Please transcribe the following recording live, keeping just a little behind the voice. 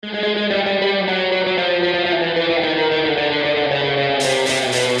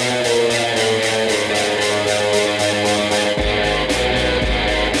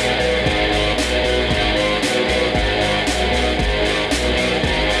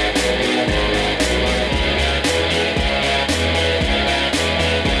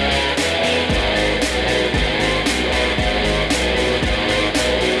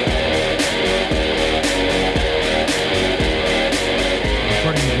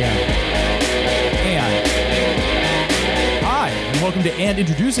Hi, and welcome to And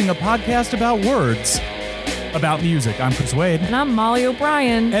Introducing, a podcast about words, about music. I'm Chris Wade. And I'm Molly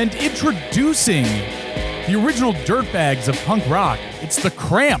O'Brien. And introducing the original dirtbags of punk rock. It's the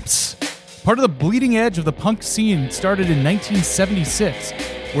Cramps. Part of the bleeding edge of the punk scene started in 1976.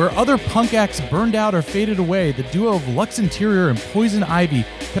 Where other punk acts burned out or faded away, the duo of Lux Interior and Poison Ivy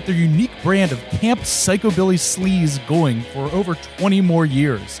kept their unique brand of camp psychobilly sleaze going for over 20 more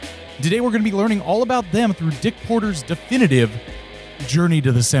years. Today we're going to be learning all about them through Dick Porter's definitive Journey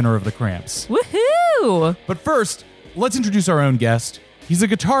to the Center of the Cramps. Woohoo! But first, let's introduce our own guest. He's a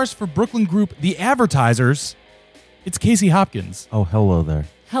guitarist for Brooklyn group The Advertisers. It's Casey Hopkins. Oh, hello there.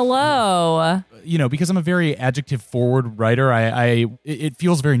 Hello. You know, because I'm a very adjective-forward writer, it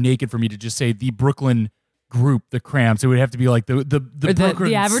feels very naked for me to just say the Brooklyn group, the Cramps. It would have to be like the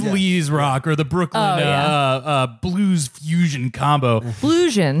Brooklyn sleaze rock or the Brooklyn blues fusion combo.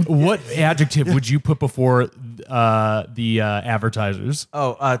 Blusion. What adjective would you put before the Advertisers?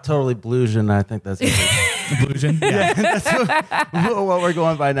 Oh, totally bluesion. I think that's Blusion? Yeah. that's what we're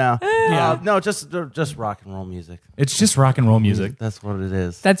going by now. Yeah. No, just rock and roll music. It's just rock and roll music. That's what it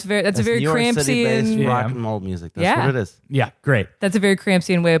is. That's a very New York City-based Crampsian. rock and roll music. That's what it is. Yeah, great. That's a very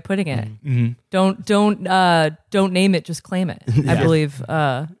Crampsian way of putting it. Mm-hmm. Don't name it, just claim it. I believe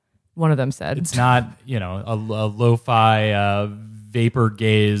one of them said. It's not, a lo-fi vapor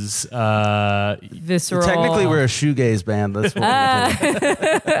gaze. Visceral. Technically, we're a shoegaze band. That's what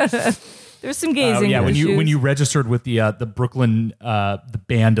we do. There's some gazing. When issues. you registered with the Brooklyn the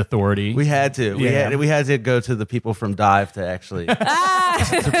band authority, We had to. We had to go to the people from Dive to actually to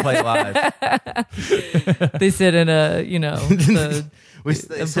play live. They sit in the They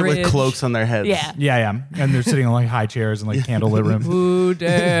sit with bridge. cloaks on their heads. Yeah. and they're sitting on like high chairs and like candlelit rooms. Who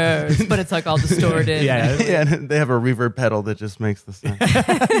dares? But it's like all distorted. Yeah, Yeah, and they have a reverb pedal that just makes the sound.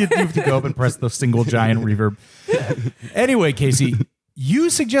 you have to go up and press the single giant reverb. Anyway, Casey, you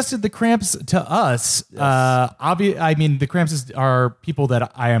suggested the Cramps to us. Yes. The Cramps are people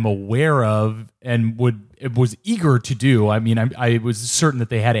that I am aware of and was eager to do. I mean, I was certain that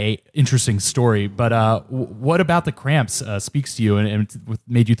they had a interesting story. But what about the Cramps speaks to you and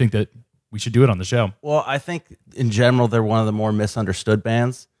made you think that we should do it on the show? Well, I think in general they're one of the more misunderstood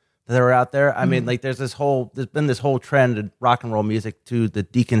bands that are out there. I mean, like there's been this whole trend in rock and roll music to the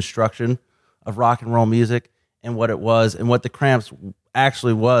deconstruction of rock and roll music and what it was and what the Cramps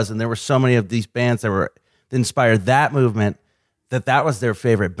actually was. And there were so many of these bands that inspired that movement that was their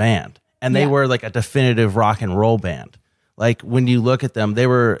favorite band. And they were like a definitive rock and roll band. Like when you look at them, they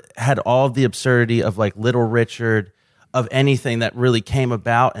had all the absurdity of like Little Richard, of anything that really came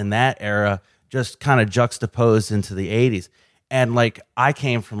about in that era, just kind of juxtaposed into the 80s. And like I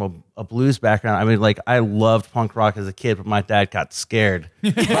came from a blues background. I mean, like I loved punk rock as a kid, but my dad got scared by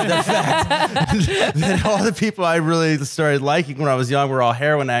the fact that all the people I really started liking when I was young were all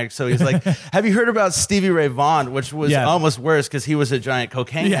heroin addicts. So he's like, "Have you heard about Stevie Ray Vaughan?" Which was almost worse because he was a giant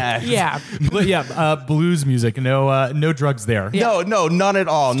cocaine addict. Yeah. Blues music, no drugs there. No, none at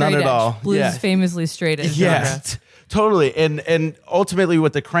all. Straight none edge. at all. Blues Yeah. is famously straight edge. Yes, totally. And ultimately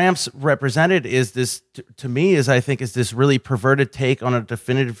what the Cramps represented is this, to me, is this really perverted take on a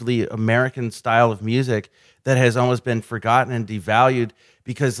definitively American style of music that has almost been forgotten and devalued.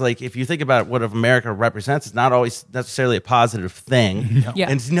 Because like, if you think about what America represents, it's not always necessarily a positive thing. No. Yeah.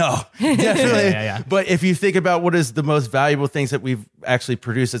 And no, definitely. Yeah. But if you think about what is the most valuable things that we've actually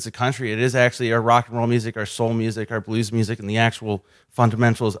produced as a country, it is actually our rock and roll music, our soul music, our blues music, and the actual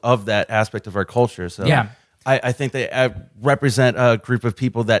fundamentals of that aspect of our culture. So I think they represent a group of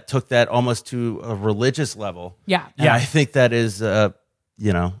people that took that almost to a religious level. Yeah. And I think that is,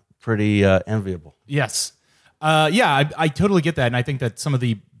 pretty enviable. Yes. I totally get that. And I think that some of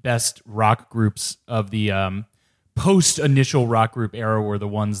the best rock groups of the post-initial rock group era were the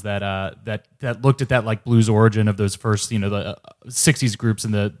ones that looked at that like blues origin of those first, the 60s groups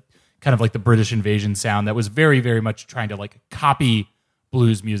and the kind of like the British invasion sound that was very, very much trying to like copy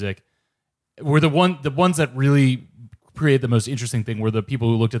blues music. Were the ones that really created the most interesting thing were the people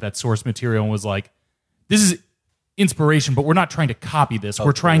who looked at that source material and was like, this is inspiration, but we're not trying to copy this.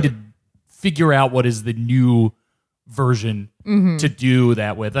 We're trying to figure out what is the new version to do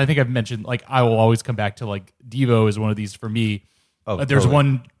that with. I think I've mentioned, like, I will always come back to like Devo is one of these for me. There's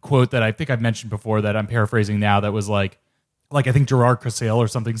one quote that I think I've mentioned before that I'm paraphrasing now that was like I think Gerard Cressale or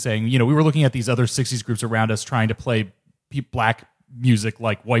something saying, we were looking at these other 60s groups around us trying to play black music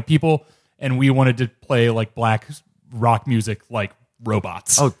like white people, and we wanted to play like black rock music like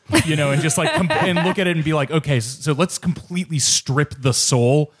robots. And just like and look at it and be like, okay, so let's completely strip the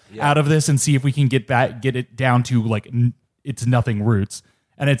soul out of this and see if we can get it down to like it's nothing roots.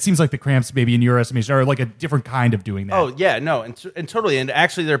 And it seems like the Cramps, maybe in your estimation, are like a different kind of doing that. Oh yeah, no, and totally, and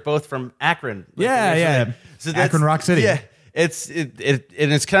actually, they're both from Akron. Yeah. So Akron Rock City. Yeah,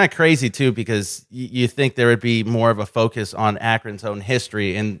 it's kind of crazy too, because you think there would be more of a focus on Akron's own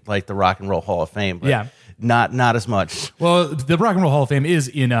history in like the Rock and Roll Hall of Fame. But not as much. Well, the Rock and Roll Hall of Fame is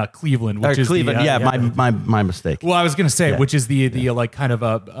in Cleveland, which is Cleveland. My mistake. Well, I was going to say, which is the like kind of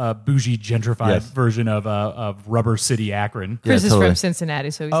a bougie gentrified version of Rubber City, Akron. Chris is from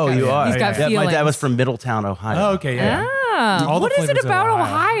Cincinnati, so he's got, you are. He's got feelings. My dad was from Middletown, Ohio. Oh, okay, yeah. What is it about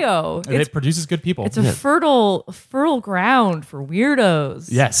Ohio? It produces good people. It's a fertile ground for weirdos.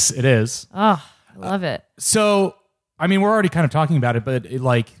 Yes, it is. Oh, I love it. So, I mean, we're already kind of talking about it, but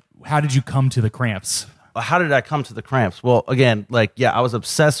how did you come to the Cramps? How did I come to the Cramps? Well, again, I was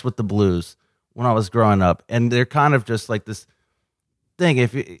obsessed with the blues when I was growing up, and they're kind of just like this thing.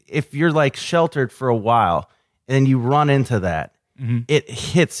 If you're like sheltered for a while and you run into that, it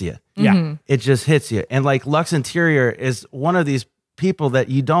hits you. Yeah, it just hits you. And like Lux Interior is one of these people that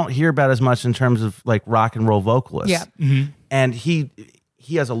you don't hear about as much in terms of like rock and roll vocalists. Yeah, and he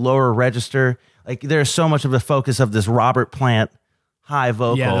has a lower register. Like there's so much of the focus of this Robert Plant high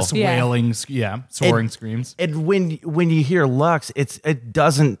vocal, this wailing, soaring screams. And when you hear Lux, it's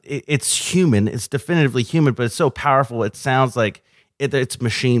human. It's definitively human, but it's so powerful. It sounds like it's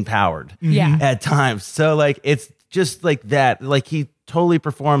machine powered. Yeah, at times. So like it's just like that. Like he totally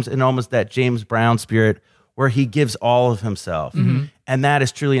performs in almost that James Brown spirit, where he gives all of himself, and that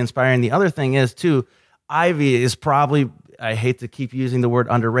is truly inspiring. The other thing is too, Ivy is probably, I hate to keep using the word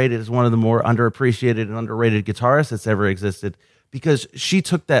underrated, is one of the more underappreciated and underrated guitarists that's ever existed, because she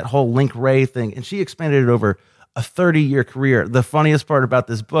took that whole Link Wray thing and she expanded it over a 30-year career. The funniest part about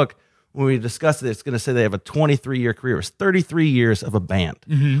this book, when we discussed it, it's going to say they have a 23-year career. It's 33 years of a band.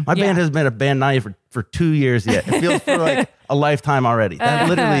 My band has been a band not even for 2 years yet. It feels for like a lifetime already. That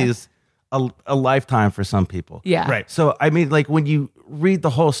literally is a lifetime for some people. Yeah. Right. So, I mean, like when you read the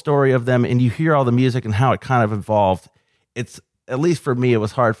whole story of them and you hear all the music and how it kind of evolved, it's, at least for me, it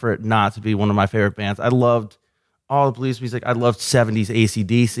was hard for it not to be one of my favorite bands. I loved all the blues music. I loved 70s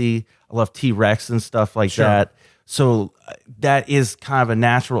AC/DC. I loved T-Rex and stuff like that. So that is kind of a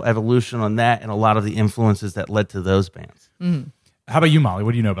natural evolution on that and a lot of the influences that led to those bands. How about you, Molly?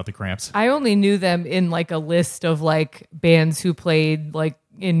 What do you know about the Cramps? I only knew them in like a list of like bands who played like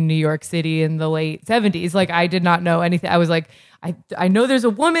in New York City in the late 70s. Like I did not know anything. I was like, I know there's a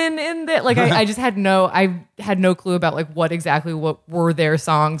woman in that. Like I just had no clue about like what were their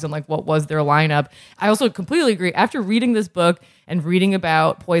songs and like what was their lineup. I also completely agree. After reading this book and reading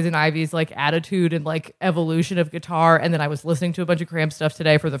about Poison Ivy's like attitude and like evolution of guitar, and then I was listening to a bunch of Cramp stuff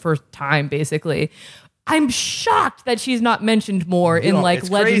today for the first time, basically. I'm shocked that she's not mentioned more in like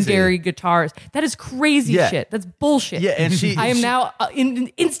legendary guitars. That is crazy shit. That's bullshit. Yeah, and I am now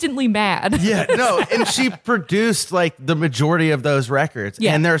instantly mad. Yeah, no, and she produced like the majority of those records,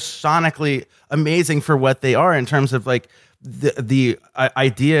 and they're sonically amazing for what they are in terms of like the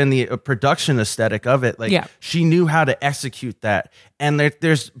idea and the production aesthetic of it. Like she knew how to execute that, and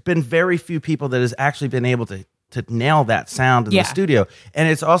there's been very few people that has actually been able to nail that sound in the studio. And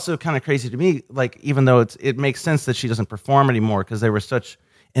it's also kind of crazy to me, like, even though it makes sense that she doesn't perform anymore because they were such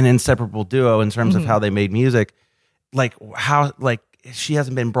an inseparable duo in terms of how they made music, like how, like, she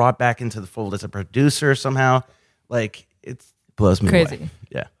hasn't been brought back into the fold as a producer somehow. Like, it blows me crazy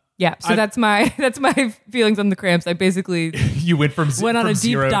away. Yeah, so that's my feelings on the Cramps. I basically you went on a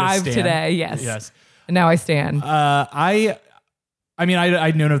deep dive to today. Yes, and now I stand. I mean,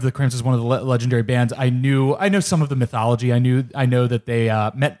 I'd known of the Cramps as one of the legendary bands. I know some of the mythology. I know that they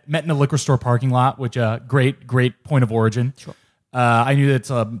met in a liquor store parking lot, which great point of origin. Sure. I knew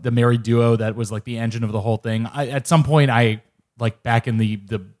that the married duo that was like the engine of the whole thing. At some point, I like back in the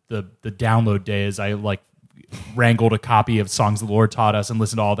download days, I like wrangled a copy of Songs the Lord Taught Us and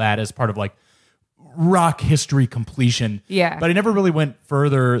listened to all that as part of like rock history completion. Yeah, but I never really went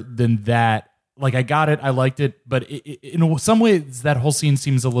further than that. Like I got it, I liked it, but in some ways that whole scene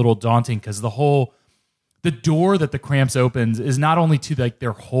seems a little daunting because the door that the Cramps opens is not only to like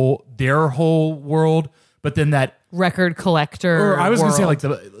their whole world, but then that record collector. Or I was going to say like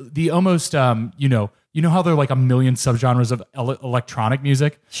the almost you know how there are like a million subgenres of electronic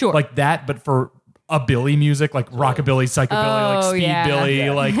music, sure, like that, but for a Billy music, like rockabilly, psychobilly, like speed Billy,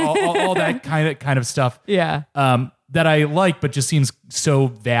 like all that kind of stuff. Yeah. That I like, but just seems so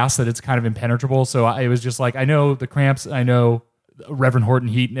vast that it's kind of impenetrable. So I was just like, I know the Cramps, I know Reverend Horton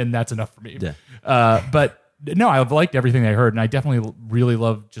Heat, and that's enough for me. Yeah. But no, I've liked everything I heard, and I definitely really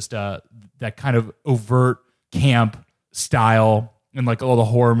love just that kind of overt camp style and like all the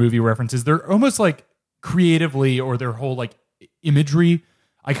horror movie references. They're almost like creatively, or their whole like imagery.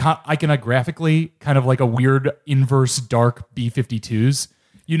 iconographically kind of like a weird inverse dark B-52s.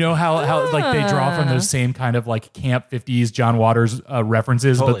 You know how like they draw from those same kind of like camp 50s John Waters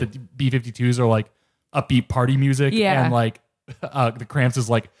references, Totally. but the B-52s are like upbeat party music, Yeah. and like the Cramps is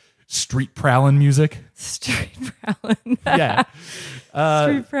like street prowling music. Street prowling. Yeah.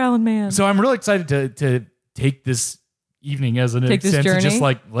 Street prowling man. So I'm really excited to take this evening as an Take this extent to journey? just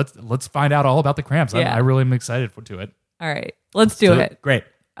like let's find out all about the Cramps. Yeah. I really am excited to it. All right, let's do it. Great.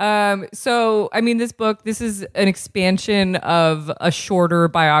 So, I mean, this is an expansion of a shorter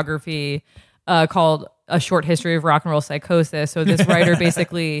biography called A Short History of Rock and Roll Psychosis. So this writer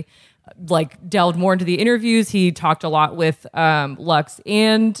basically like delved more into the interviews. He talked a lot with Lux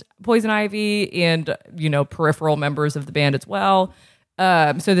and Poison Ivy and, peripheral members of the band as well.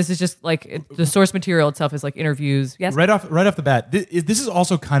 So this is just like the source material itself is like interviews. Yes. Right off the bat, this is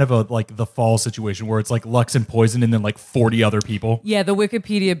also kind of a like the Fall situation where it's like Lux and Poison and then like 40 other people. Yeah, the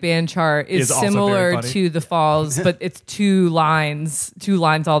Wikipedia band chart is also very similar funny. to the Falls, but it's two lines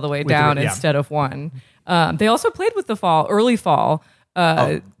all the way down yeah. instead of one. They also played with the Fall, early Fall.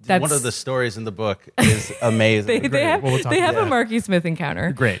 That's One of the stories in the book is amazing. they have Well, we'll talk they have about a Marky Smith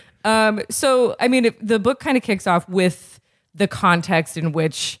encounter. Great. So I mean, the book kind of kicks off with the context in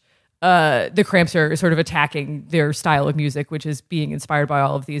which the Cramps are sort of attacking their style of music, which is being inspired by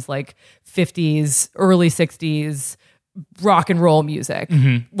all of these like 50s, early 60s rock and roll music.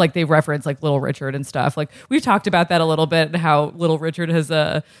 Like they reference like Little Richard and stuff. Like we've talked about that a little bit and how Little Richard has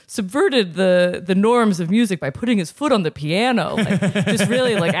subverted the norms of music by putting his foot on the piano. Like just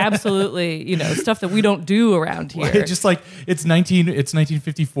really like absolutely, stuff that we don't do around here. It's just like it's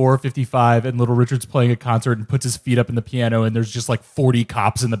 1954, 55, and Little Richard's playing a concert and puts his feet up in the piano, and there's just like 40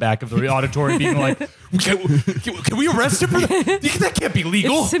 cops in the back of the auditorium being like, "Can we arrest him for that? That can't be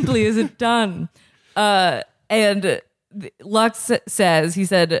legal." It simply isn't done. And Lux he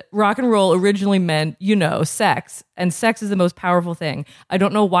said, rock and roll originally meant, sex, and sex is the most powerful thing. I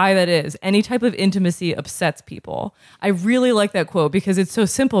don't know why that is. Any type of intimacy upsets people. I really like that quote because it's so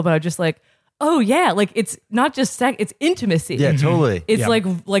simple, but I'm just like, oh yeah, like it's not just sex, it's intimacy. Yeah, totally. It's Yeah.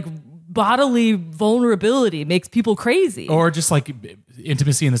 like bodily vulnerability makes people crazy. Or just like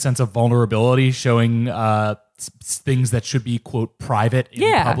intimacy in the sense of vulnerability, showing things that should be quote private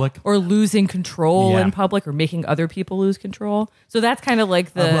in public. Or losing control Yeah. in public or making other people lose control. So that's kind of like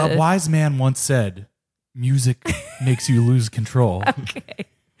A wise man once said, "Music makes you lose control."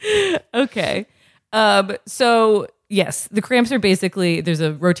 Okay. So yes, the Cramps are basically, there's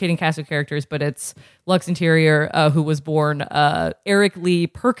a rotating cast of characters, but it's Lux Interior, who was born Eric Lee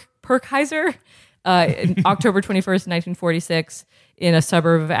Perkheiser in October 21st, 1946, in a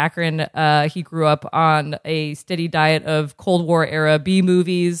suburb of Akron. He grew up on a steady diet of Cold War era B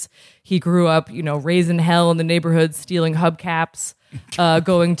movies. He grew up, raising hell in the neighborhood, stealing hubcaps,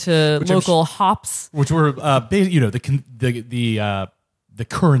 going to local hops. Which were the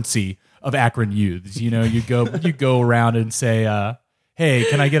currency of Akron youths. You go around and say, "Hey,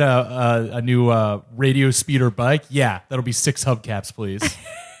 can I get a new radio speeder bike?" Yeah, that'll be 6 hubcaps, please.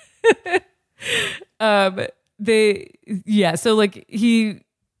 So like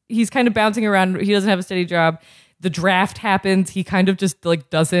he's kind of bouncing around. He doesn't have a steady job. The draft happens. He kind of just like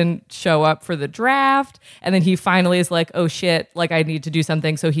doesn't show up for the draft. And then he finally is like, oh shit, like I need to do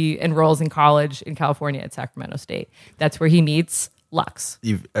something. So he enrolls in college in California at Sacramento State. That's where he meets Lux.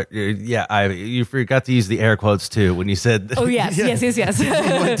 You forgot to use the air quotes too when you said. Oh yes, yes.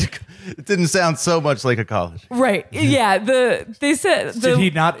 It didn't sound so much like a college. Right. Yeah. They said Did he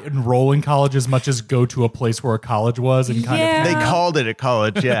not enroll in college as much as go to a place where a college was and kind Yeah. of? They called it a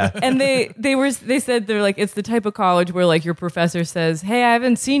college, yeah. And they said they're like, it's the type of college where like your professor says, hey, I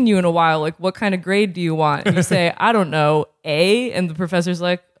haven't seen you in a while, like what kind of grade do you want? And you say, I don't know, A, and the professor's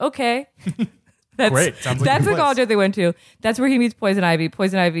like, okay. That's Great. Sounds like a that's good the college place. that they went to. That's where he meets Poison Ivy.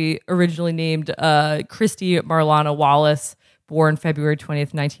 Poison Ivy originally named Christy Marlana Wallace, born February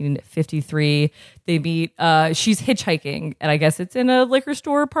 20th, 1953. They meet, she's hitchhiking, and I guess it's in a liquor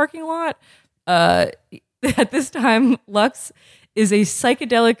store parking lot. At this time, Lux is a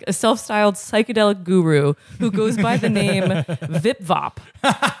self-styled psychedelic guru who goes by the name Vip Vop.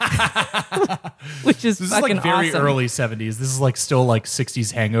 Which is This is fucking like very awesome. early 70s. This is like still like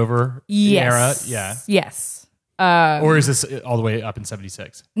 60s hangover Yes. era. Yeah. Yes. Or is this all the way up in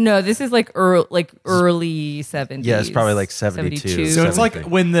 76? No, this is like early 70s. Yeah, it's probably like 72. So it's like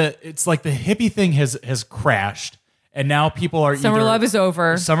Everything. when the hippie thing has crashed, and now people are Summer either, Love is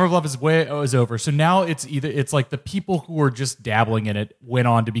over. Summer of Love is over. So now it's like the people who were just dabbling in it went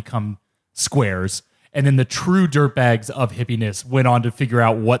on to become squares, and then the true dirtbags of hippiness went on to figure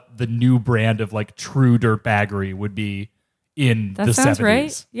out what the new brand of like true dirtbaggery would be in That the sounds 70s.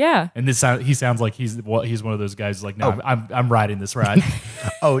 right. Yeah. And he sounds like he's one of those guys who's like, no, I'm riding this ride.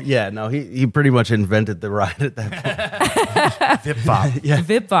 Oh yeah, no, he pretty much invented the ride at that point. Vip Bop. Yeah.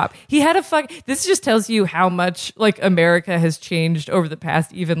 Vip Bop. He had a this just tells you how much like America has changed over the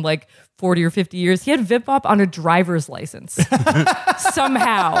past even like 40 or 50 years. He had Vip Bop on a driver's license.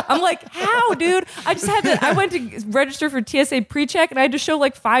 Somehow. I'm like, how, dude? I went to register for TSA pre-check and I had to show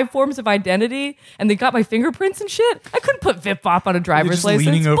like 5 forms of identity and they got my fingerprints and shit. I couldn't put Vip Bop on a driver's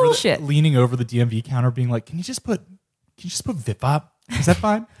license. Bullshit. Leaning over the DMV counter being like, can you just put Vip Bop? Is that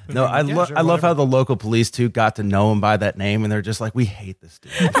fine? No, I love how the local police too got to know him by that name, and they're just like, we hate this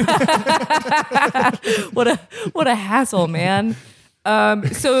dude. What a hassle, man.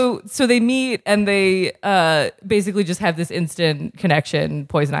 So they meet and they basically just have this instant connection.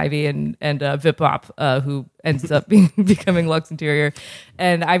 Poison Ivy and Vip Bop, who ends up becoming Lux Interior.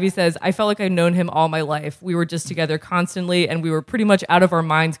 And Ivy says, "I felt like I'd known him all my life. We were just together constantly, and we were pretty much out of our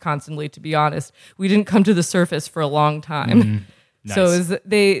minds constantly. To be honest, we didn't come to the surface for a long time." Nice. So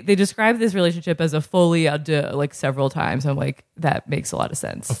they describe this relationship as a folie à deux like several times. I'm like, that makes a lot of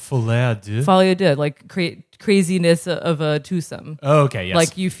sense. Folie à deux? Folie à deux, like craziness of a twosome. Oh, okay, yes.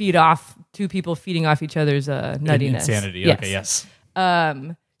 Like you feed off two people feeding off each other's nuttiness. Insanity. Yes. Okay,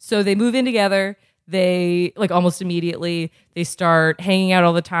 yes. So they move in together. They like almost immediately they start hanging out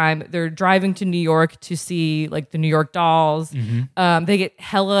all the time. They're driving to New York to see like the New York Dolls. They get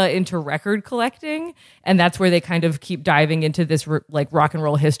hella into record collecting, and that's where they kind of keep diving into this like rock and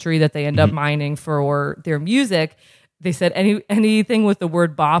roll history that they end up mining for their music. They said anything with the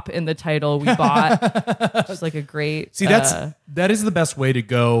word bop in the title we bought. Just like a great See, that is the best way to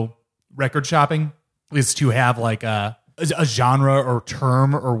go record shopping, is to have like a genre or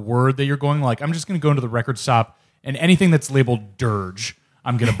term or word that you're going like, I'm just going to go into the record shop and anything that's labeled dirge,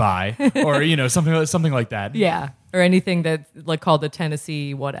 I'm going to buy, or something like that. yeah, or anything that's like called the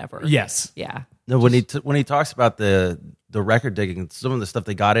Tennessee whatever. Yes. Yeah. No, when he talks about the record digging, some of the stuff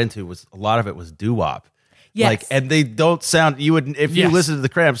they got into was a lot of it was doo-wop. Yes. Like, and they don't sound, you wouldn't, if you Yes. listen to the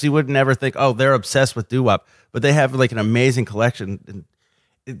Cramps, you would never think, oh, they're obsessed with doo-wop, but they have like an amazing collection. And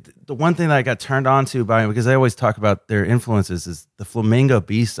the one thing that I got turned on to by them, because I always talk about their influences, is the Flamingo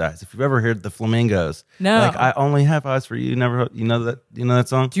B-sides. If you've ever heard the Flamingos, No. like I Only Have Eyes for You, never, you know that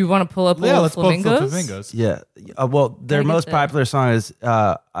song? Do you want to pull up Yeah, little let's pull up flamingos? the flamingos. Yeah. Well, their Gotta get most the- popular song is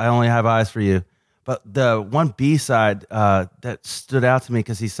I Only Have Eyes for You. But the one B-side that stood out to me,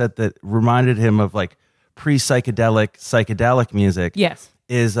 because he said that reminded him of like psychedelic music, Yes.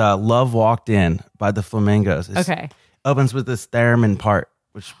 is Love Walked In by the Flamingos. Okay. Opens with this theremin part,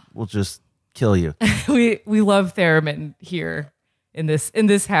 which will just kill you. We love theremin here in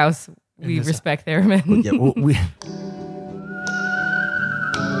this house. We this- respect theremin. Yeah, we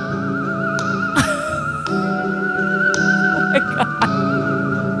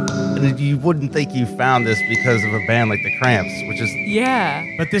And you wouldn't think you found this because of a band like the Cramps, which is Yeah.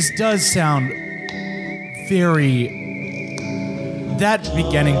 But this does sound very. That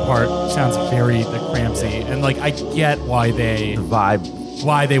beginning part sounds very the Crampsy, and like I get why they the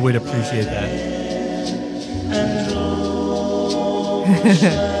vibe. would appreciate that.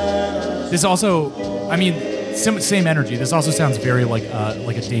 This also, I mean, same energy. This also sounds very like a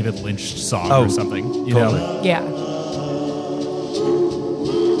David Lynch song Oh, or something. You totally. know? Yeah.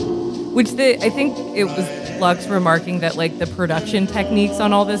 Which I think it was Lux remarking that like the production techniques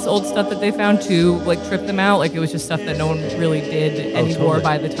on all this old stuff that they found too like tripped them out. Like it was just stuff that no one really did anymore totally.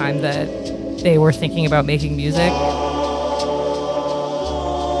 by the time that they were thinking about making music.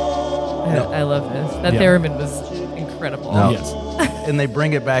 I love this. That Yeah. theremin was incredible. No. Yes. And they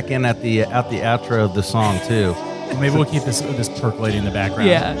bring it back in at the outro of the song too. Maybe we'll keep this percolating in the background.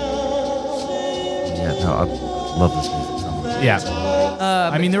 Yeah. Yeah, no, I love this music so much. Yeah.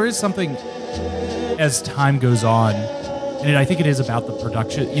 I mean, there is something as time goes on, and I think it is about the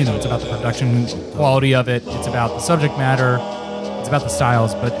production. You know, it's about the production quality of it. It's about the subject matter. It's about the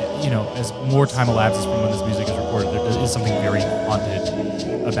styles. But you know, as more time elapses from when this music is recorded, there is something very haunted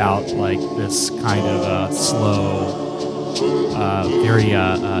about like this kind of slow, very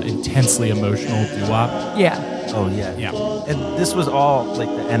intensely emotional doo-wop. Yeah. Oh yeah, Yeah. And this was all like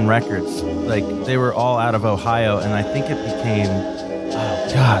the N Records. Like they were all out of Ohio, and I think it became.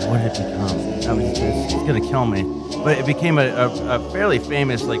 Oh God, what did it become? I mean, it's gonna kill me. But it became a fairly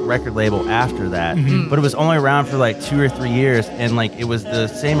famous like record label after that. But it was only around for like 2 or 3 years, and like it was the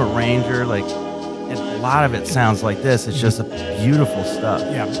same arranger. Like, and a lot of it sounds like this. It's just a beautiful stuff.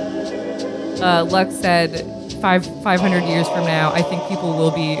 Yeah. Lux said 500 years from now, I think people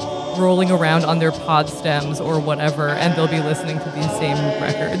will be rolling around on their pod stems or whatever, and they'll be listening to these same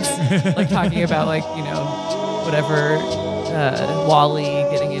records. Like talking about like, you know, whatever Wally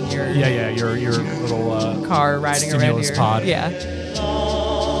getting in your your little car, riding around stimulus your pod. Yeah.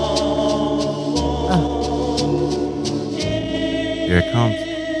 Here it comes.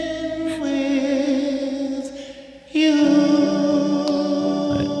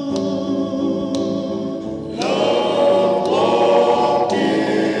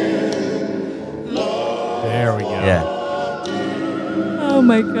 There we go. Yeah. Oh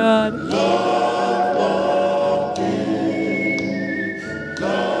my god.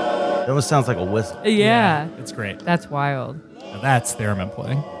 It almost sounds like a whistle. Yeah. It's great. That's wild. Now that's theremin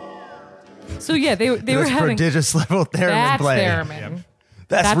playing. So yeah, they were That's having prodigious level theremin that's playing. theremin.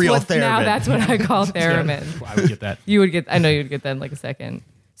 That's real what, theremin. Now that's what I call theremin. I would get that. You would get. I know you'd get that in like a second.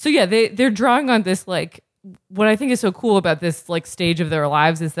 So yeah, they're drawing on this like what I think is so cool about this like stage of their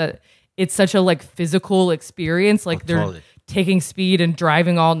lives is that it's such a like physical experience. Like they're totally. taking speed and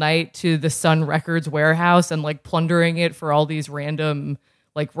driving all night to the Sun Records warehouse and like plundering it for all these random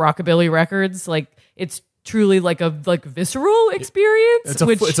like rockabilly records. Like it's truly like a visceral experience.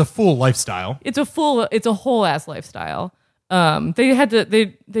 It's a full lifestyle. It's a whole ass lifestyle.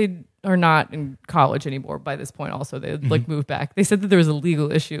 They are not in college anymore by this point. Also, they like moved back. They said that there was a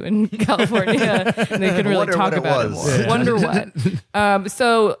legal issue in California and they couldn't really Wonder talk what it about it was. more. Yeah. Wonder what.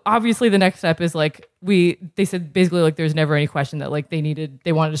 So obviously the next step is like they said basically like there's never any question that like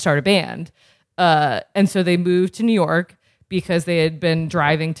they wanted to start a band. And so they moved to New York because they had been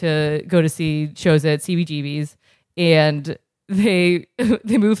driving to go to see shows at CBGB's, and they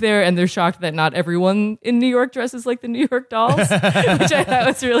moved there and they're shocked that not everyone in New York dresses like the New York Dolls, which I thought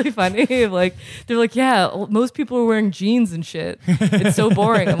was really funny. Like they're like, yeah, most people are wearing jeans and shit. It's so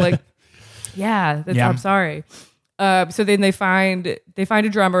boring. I'm like, yeah. I'm sorry. So then they find a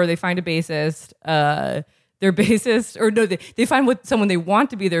drummer, they find a bassist. Their bassist, or no, they find someone they want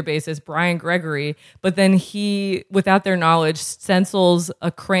to be their bassist, Brian Gregory, but then he, without their knowledge, stencils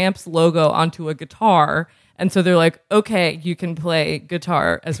a Cramps logo onto a guitar. And so they're like, okay, you can play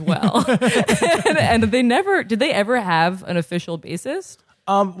guitar as well. and did they ever have an official bassist?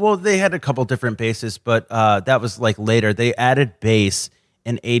 Well, they had a couple different basses, but that was like later. They added bass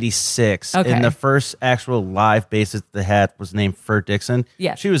in '86, Okay. and the first actual live bassist they had was named Fur Dixon.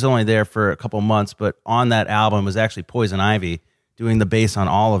 Yes. She was only there for a couple months, but on that album was actually Poison Ivy doing the bass on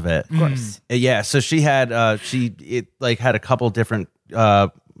all of it. Of course. Yeah, so she had had a couple different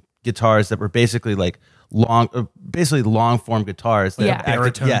guitars that were basically like long form guitars that Yeah. acted-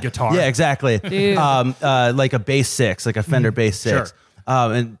 Baritone guitar. Yeah, exactly. Dude. Like a bass six, like a Fender bass six. Sure.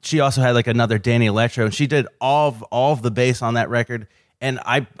 And she also had like another Danny Electro, and she did all of the bass on that record. And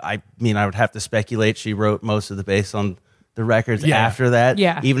I mean, I would have to speculate she wrote most of the bass on the records Yeah. after that,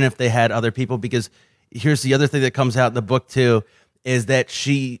 Yeah. even if they had other people. Because here's the other thing that comes out in the book too, is that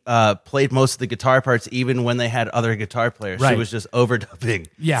she played most of the guitar parts even when they had other guitar players. She Right. was just overdubbing,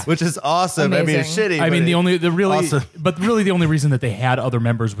 Yeah. which is awesome. I mean, it's Amazing. shitty. I mean, awesome. the only reason that they had other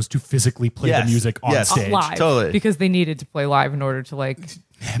members was to physically play Yes. the music on Yes. stage, Live. Totally. Because they needed to play live in order to like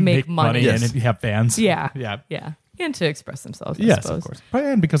make money. Yes. and have fans. Yeah. yeah. Yeah. And to express themselves, I Yes, suppose. of course.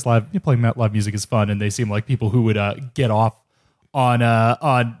 And because playing live music is fun, and they seem like people who would get off on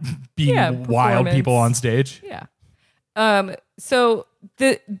being Yeah, wild people performance. on stage. Yeah. So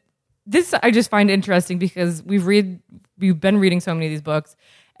this I just find interesting because we've been reading so many of these books,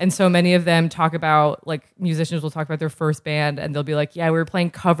 and so many of them talk about like musicians will talk about their first band, and they'll be like, yeah, we were playing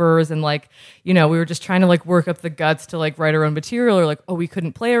covers, and like, you know, we were just trying to like work up the guts to like write our own material, or like, oh, we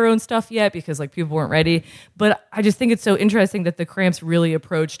couldn't play our own stuff yet because like people weren't ready. But I just think it's so interesting that the Cramps really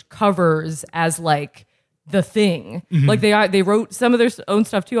approached covers as like the thing. Like they wrote some of their own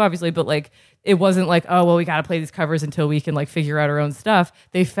stuff too, obviously, but like it wasn't like, oh well, we got to play these covers until we can like figure out our own stuff.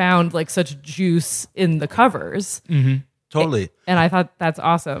 They found like such juice in the covers, Totally. and I thought that's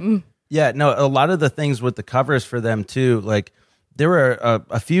awesome. Yeah, no, a lot of the things with the covers for them too, like there were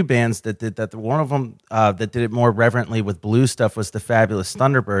a few bands that did that. One of them that did it more reverently with blues stuff was the Fabulous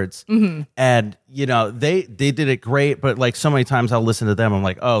Thunderbirds, and you know they did it great. But like so many times I'll listen to them, I'm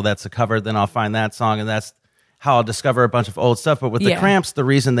like, oh, that's a cover. Then I'll find that song, and that's how I'll discover a bunch of old stuff. But with the Yeah. Cramps, the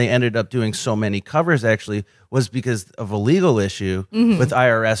reason they ended up doing so many covers actually was because of a legal issue with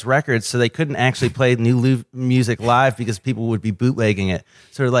IRS records. So they couldn't actually play new music live because people would be bootlegging it.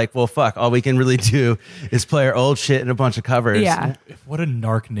 So they're like, well, fuck, all we can really do is play our old shit in a bunch of covers. Yeah, What a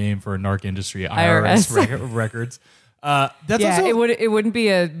narc name for a narc industry. IRS. Records. That's yeah. also. It wouldn't be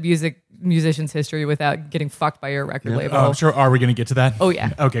a musician's history without getting fucked by your record label. I'm sure. Are we going to get to that? Oh,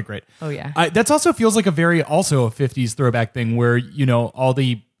 yeah. Okay, great. Oh, yeah. That's also feels like a very also a 50s throwback thing where, you know, all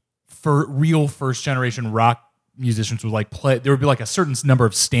the real first generation rock musicians would like play. There would be like a certain number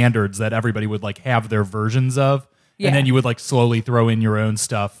of standards that everybody would like have their versions of. Yeah. And then you would like slowly throw in your own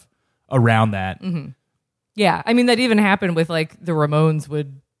stuff around that. Yeah, I mean that even happened with like the Ramones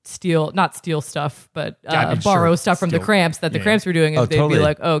would not steal stuff, but I mean, borrow sure, stuff from the steal. Cramps that the Yeah. Cramps were doing, and Oh, they'd totally. be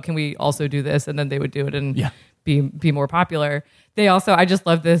like, "Oh, can we also do this?" And then they would do it and Yeah. be more popular. They also, I just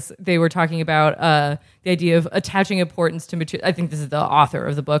love this. They were talking about the idea of attaching importance to material. I think this is the author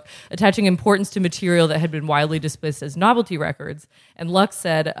of the book, attaching importance to material that had been widely dismissed as novelty records. And Lux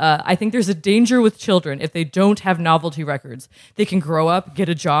said, "I think there's a danger with children if they don't have novelty records. They can grow up, get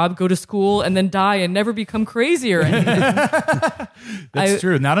a job, go to school, and then die and never become crazy or anything." That's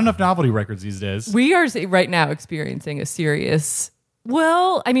true. Not enough novelty records these days. We are right now experiencing a serious.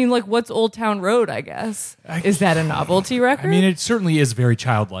 Well, I mean, like, what's Old Town Road? I guess is that a novelty record? I mean, it certainly is very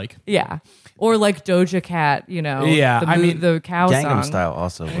childlike. yeah, or like Doja Cat, Yeah, the, I mean, the cow Gangnam song. Style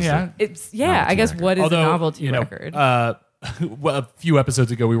also. Was Yeah. It's Novelty I guess record. what is Although, a novelty record? well, a few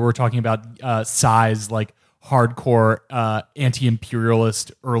episodes ago, we were talking about Psy's like hardcore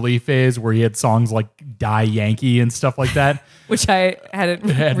anti-imperialist early phase, where he had songs like "Die Yankee" and stuff like that. Which I hadn't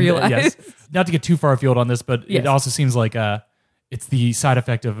And, realized. yes. Not to get too far afield on this, but Yes. it also seems like it's the side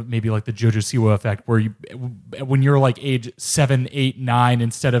effect of maybe like the Jojo Siwa effect, where when you're like age 7, 8, 9,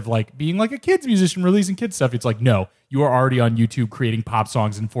 instead of like being like a kids musician releasing kids stuff, it's like, no, you are already on YouTube creating pop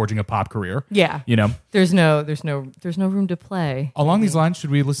songs and forging a pop career. Yeah, there's no room to play. Along these lines,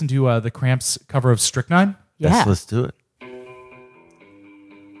 should we listen to the Cramps cover of Strychnine? Yeah, Let's do it.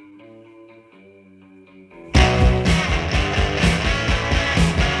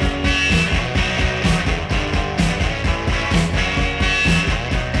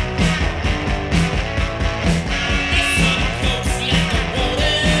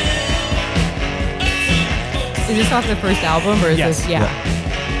 is this off the first album or is Yes. this? Yeah.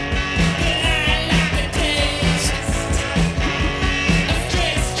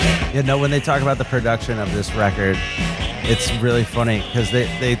 You know, when they talk about the production of this record, it's really funny because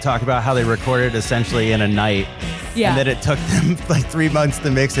they talk about how they recorded essentially in a night. Yeah. And that it took them like 3 months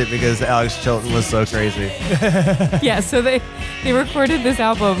to mix it because Alex Chilton was so crazy. Yeah, so they recorded this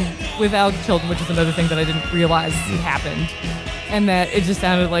album with Alex Chilton, which is another thing that I didn't realize happened. And that it just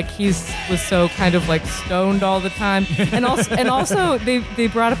sounded like was so kind of like stoned all the time. And also they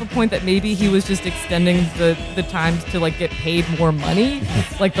brought up a point that maybe he was just extending the times to like get paid more money.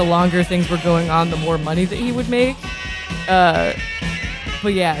 Like the longer things were going on, the more money that he would make.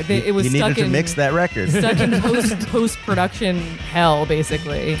 But yeah, it was You stuck needed to in mix that record. stuck in post production hell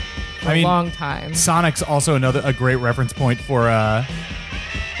basically for I mean, a long time. Sonic's also a great reference point for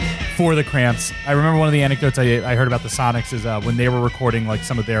the Cramps. I remember one of the anecdotes I heard about the Sonics is when they were recording like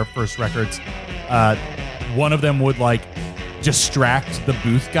some of their first records, one of them would like distract the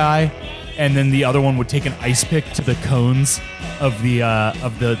booth guy, and then the other one would take an ice pick to the cones of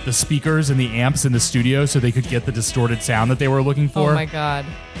the speakers and the amps in the studio so they could get the distorted sound that they were looking for. Oh my god.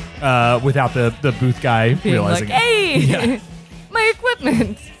 Without the booth guy Being realizing. like, hey, Yeah. my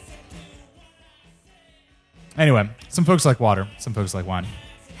equipment. Anyway, some folks like water, some folks like wine.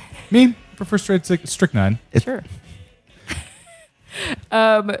 Me, prefer straight strychnine. Sure.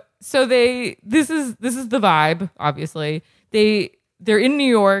 So this is the vibe, obviously. They're in New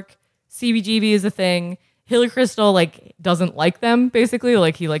York. CBGB is a thing. Hilly Crystal like doesn't like them, basically.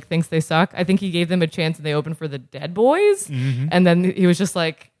 Like he like thinks they suck. I think he gave them a chance and they opened for the Dead Boys. And then he was just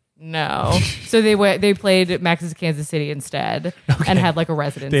like, no. So they played Max's Kansas City instead and had like a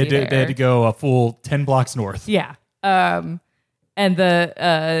residency They had to go a full 10 blocks north. Yeah. And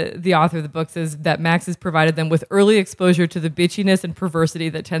the author of the book says that Max has provided them with early exposure to the bitchiness and perversity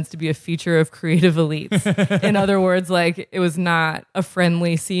that tends to be a feature of creative elites. In other words, like it was not a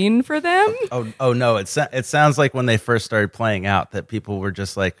friendly scene for them. Oh no! It sounds like when they first started playing out that people were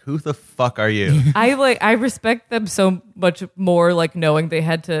just like, "Who the fuck are you?" I respect them so much more, like knowing they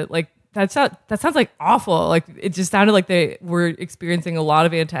had to like that sounds like awful. Like it just sounded like they were experiencing a lot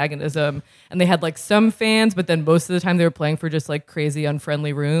of antagonism, and they had like some fans, but then most of the time they were playing for just like crazy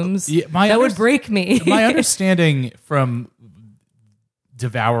unfriendly rooms. Yeah, that would break me. My understanding from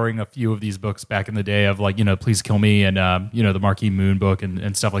devouring a few of these books back in the day of like, Please Kill Me and, the Marquee Moon book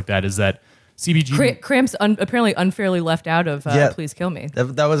and stuff like that is that CBG... Cramps apparently unfairly left out of Please Kill Me.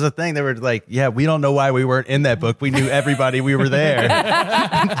 That was the thing. They were like, "Yeah, we don't know why we weren't in that book. We knew everybody. We were there."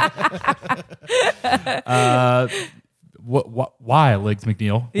 Why, Legs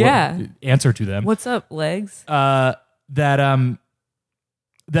McNeil? Yeah. What, answer to them. What's up, Legs? That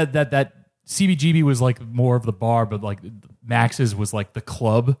CBGB was like more of the bar, but like Max's was like the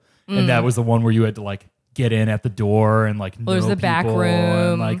club, and that was the one where you had to like get in at the door and like know there's the back people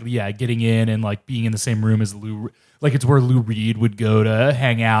room. and like getting in and like being in the same room as Lou, like it's where Lou Reed would go to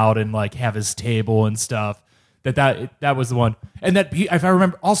hang out and like have his table and stuff. that was the one. And that if I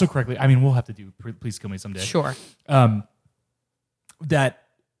remember also correctly, I mean, we'll have to do Please Kill Me Someday. Sure. That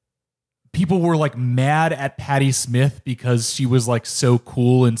people were like mad at Patti Smith because she was like so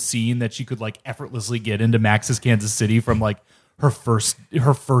cool and seen that she could like effortlessly get into Max's Kansas City from like her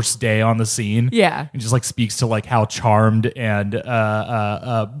first day on the scene. Yeah. And just like speaks to like how charmed and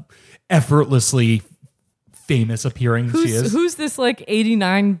effortlessly famous appearing she is. Who's this like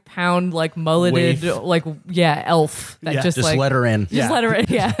 89-pound like mulleted Waif. like elf that Yeah, just Just like let her in. just let her in.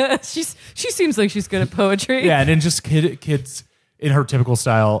 Yeah. she seems like she's good at poetry. Yeah, and then just kids in her typical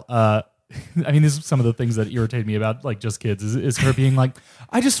style. I mean, this is some of the things that irritate me about like Just Kids is her being like,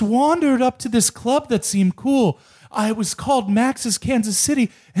 I just wandered up to this club that seemed cool. I was called Max's Kansas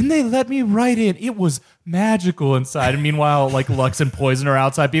City, and they let me right in. It was magical inside. And meanwhile, like Lux and Poison are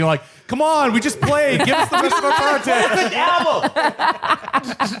outside being like, come on, we just played. Give us the rest of our content.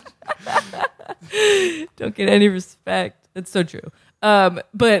 Don't get any respect. That's so true.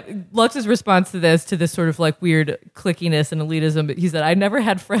 But Lux's response to this sort of like weird clickiness and elitism, he said, I never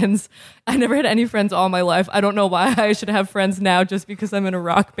had any friends all my life. I don't know why I should have friends now just because I'm in a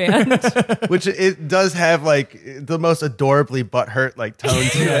rock band. Which it does have like the most adorably butthurt like tone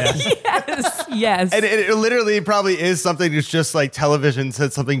to it. Yes. And it literally probably is something that's just like television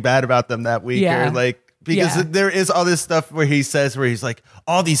said something bad about them that week. Yeah. Or like, because Yeah. there is all this stuff where he's like,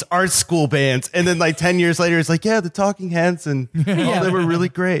 all these art school bands. And then like 10 years later, it's like, yeah, the Talking Heads and they were really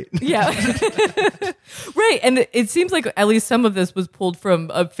great. Yeah. Right. And it seems like at least some of this was pulled from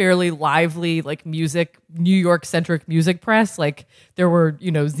a fairly lively, like New York centric music press. Like there were,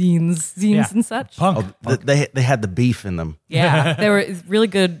 zines Yeah. and such. Punk. They had the beef in them. Yeah. They were really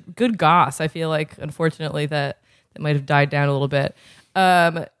good goss. I feel like, unfortunately, that might have died down a little bit.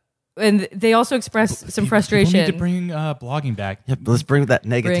 And they also expressed some frustration. People need to bring blogging back. Yeah, let's bring that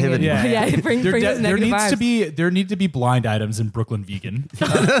negativity. Bring those there negative needs vibes. there need to be blind items in Brooklyn Vegan.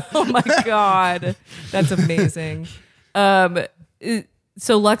 Oh my God. That's amazing.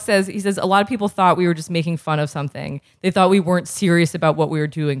 So Lux says, a lot of people thought we were just making fun of something. They thought we weren't serious about what we were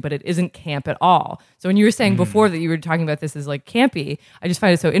doing, but it isn't camp at all. So when you were saying before that you were talking about this as like campy, I just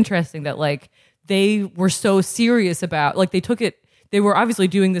find it so interesting that like they were so serious about, like they were obviously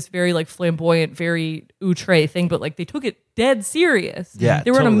doing this very like flamboyant, very outre thing, but like they took it dead serious. Yeah,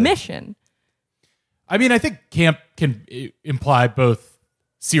 They were on a totally. mission. I mean, I think camp can imply both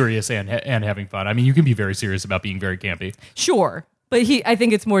serious and having fun. I mean, you can be very serious about being very campy. Sure. But I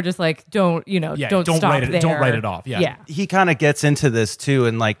think it's more just like, don't Don't stop write it. there. Don't write it off. Yeah. He kind of gets into this too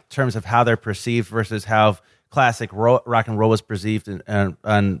in like terms of how they're perceived versus how classic rock and roll was perceived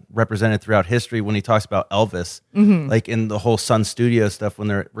and represented throughout history when he talks about Elvis, like in the whole Sun Studio stuff when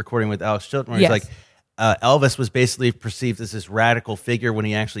they're recording with Alex Chilton, where Yes. he's like, Elvis was basically perceived as this radical figure when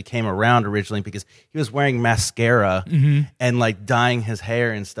he actually came around originally because he was wearing mascara and like dyeing his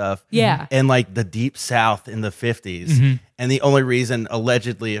hair and stuff. Yeah. In like the deep South in the 50s. And the only reason,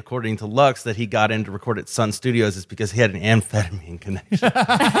 allegedly, according to Lux, that he got in to record at Sun Studios is because he had an amphetamine connection.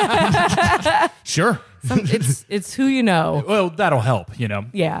 Sure. It's who you know. Well, that'll help.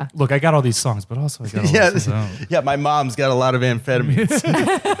 Yeah. Look, I got all these songs, but also I got all this. Yeah, my mom's got a lot of amphetamines.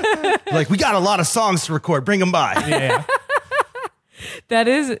 Like, we got a lot of songs to record. Bring them by. Yeah. That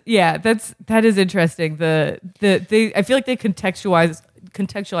is interesting. I feel like they contextualize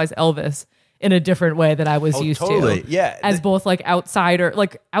Elvis in a different way that I was used totally. to. Yeah. As both like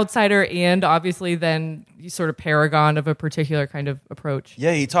outsider and obviously then sort of paragon of a particular kind of approach.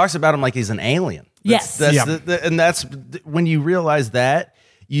 Yeah, he talks about him like he's an alien. Yes. That's Yeah. and that's when you realize that,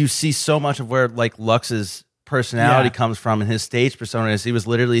 you see so much of where like Lux's personality Yeah. comes from and his stage persona is. He was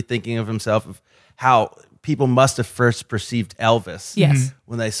literally thinking of himself of how people must have first perceived Elvis. Yes.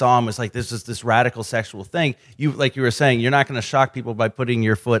 When they saw him, it's like this is this radical sexual thing. You like you were saying, you're not going to shock people by putting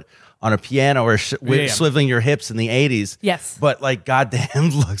your foot on a piano or swiveling your hips in the 80s. Yes. But like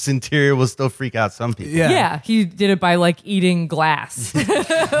goddamn Lux Interior will still freak out some people. Yeah, he did it by like eating glass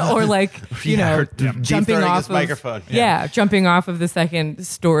or like jumping throwing off his of microphone. jumping off of the second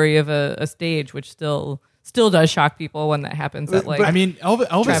story of a stage, which still does shock people when that happens. At like, I mean, Elvis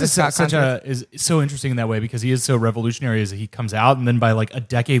Travis is Scott is so interesting in that way because he is so revolutionary as he comes out, and then by like a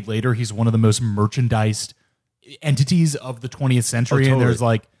decade later, he's one of the most merchandised entities of the 20th century. totally. And there's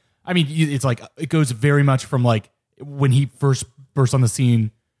like, I mean, it's like it goes very much from like when he first burst on the scene,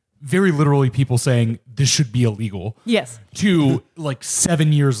 very literally people saying this should be illegal. yes, To like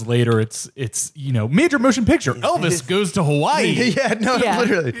 7 years later, it's major motion picture. Elvis goes to Hawaii. Yeah, no, Yeah.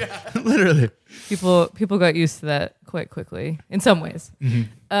 literally. people got used to that quite quickly in some ways.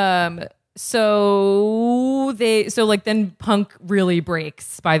 Then punk really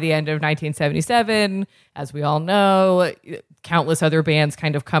breaks by the end of 1977. As we all know, countless other bands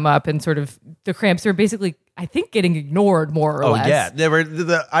kind of come up, and sort of the Cramps are basically, I think, getting ignored more or less. Oh yeah, they were.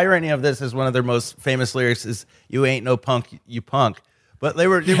 The irony of this is one of their most famous lyrics is "You ain't no punk, you punk." But they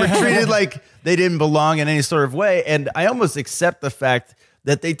were treated like they didn't belong in any sort of way, and I almost accept the fact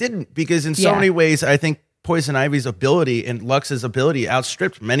that they didn't, because in so many ways, I think Poison Ivy's ability and Lux's ability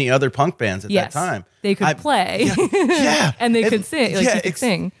outstripped many other punk bands at that time. They could play, yeah, and they could sing. Like, he could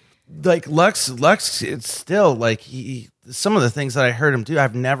sing. Like Lux, it's still like some of the things that I heard him do,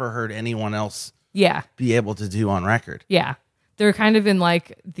 I've never heard anyone else be able to do on record. Yeah. They're kind of in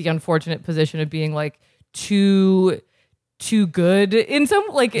like the unfortunate position of being like too good in some,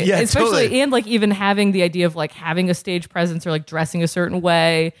 like, especially totally. And like even having the idea of like having a stage presence or like dressing a certain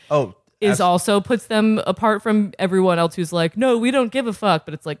way. Also puts them apart from everyone else who's like, no, we don't give a fuck,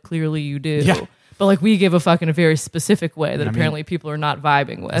 but it's like, clearly you do. Yeah. But like, we give a fuck in a very specific way that apparently people are not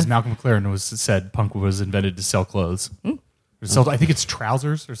vibing with. As Malcolm McLaren said, punk was invented to sell clothes. I think it's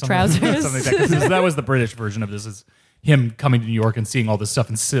trousers or something. Trousers. Something like that. 'Cause that was the British version of this. Is him coming to New York and seeing all this stuff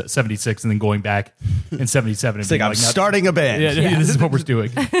in 76 and then going back in 77 and It's like, I'm starting a band. Yeah, this is what we're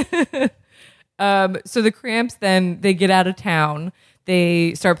doing. So the Cramps, then they get out of town.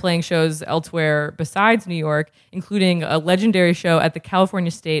 They start playing shows elsewhere besides New York, including a legendary show at the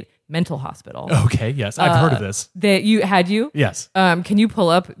California State Mental Hospital. Okay, yes. I've heard of this. That you had you? Yes. Can you pull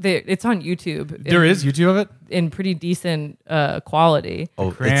up? It's on YouTube. There is YouTube of it? In pretty decent quality.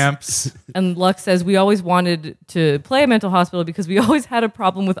 Oh, Cramps. And Lux says, we always wanted to play a mental hospital because we always had a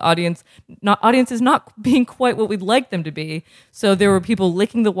problem with audiences not being quite what we'd like them to be. So there were people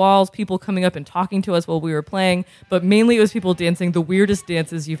licking the walls, people coming up and talking to us while we were playing, but mainly it was people dancing the weirdest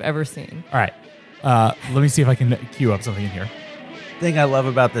dances you've ever seen. All right. Let me see if I can queue up something in here. thing I love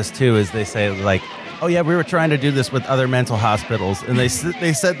about this too is they say like, oh yeah, we were trying to do this with other mental hospitals, and they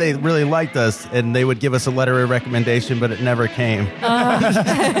said they really liked us, and they would give us a letter of recommendation, but it never came.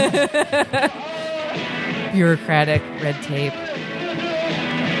 Bureaucratic red tape.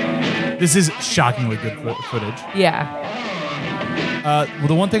 This is shockingly good footage. Yeah. Well,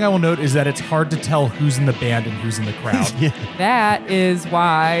 the one thing I will note is that it's hard to tell who's in the band and who's in the crowd. That is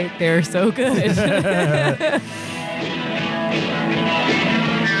why they're so good.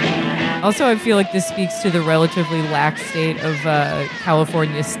 Also, I feel like this speaks to the relatively lax state of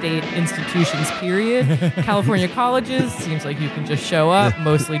California state institutions, period. California colleges, seems like you can just show up,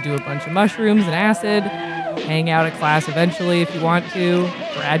 mostly do a bunch of mushrooms and acid, hang out at class eventually if you want to,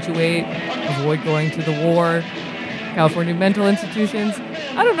 graduate, avoid going to the war. California mental institutions,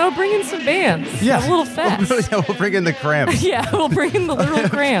 I don't know, bring in some bands. Yeah. Have a little fest. We'll bring in the Cramps. Yeah, we'll bring in the literal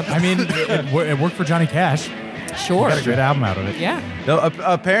Cramps. I mean, it worked for Johnny Cash. Sure. Got a great album out of it. Yeah. No,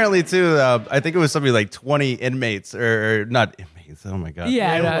 apparently too. I think it was something like 20 inmates, or not inmates. Oh my god.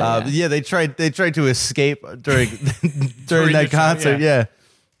 Yeah. Yeah. They tried to escape during During that the show, concert. yeah.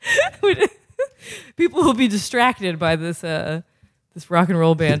 Yeah. People will be distracted by this this rock and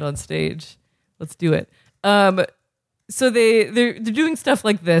roll band on stage. Let's do it. So they're doing stuff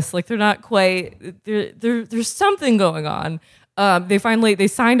like this. Like they're not quite. There's something going on. They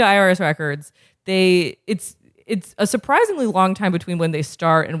signed to IRS Records. It's a surprisingly long time between when they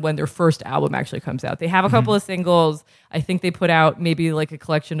start and when their first album actually comes out. They have a couple of singles. I think they put out maybe like a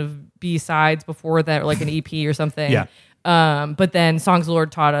collection of B-sides before that, or like an EP or something. Yeah. But then Songs the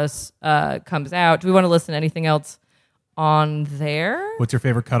Lord Taught Us comes out. Do we want to listen to anything else on there? What's your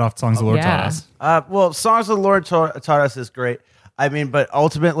favorite cutoff songs the Lord taught us? Well, Songs of the Lord Taught Us is great. I mean, but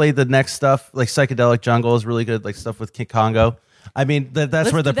ultimately the next stuff, like Psychedelic Jungle, is really good. Like stuff with King Congo. I mean,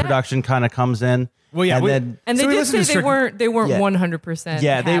 that's where the production kind of comes in. Well, yeah, and And So they we did listened say to they weren't Yeah. 100%.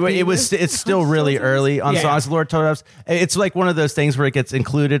 yeah, it's still really early on Yeah, Songs of the Lord Taught Us. It's like one of those things where it gets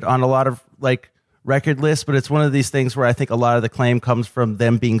included on a lot of like record lists, but it's one of these things where I think a lot of the claim comes from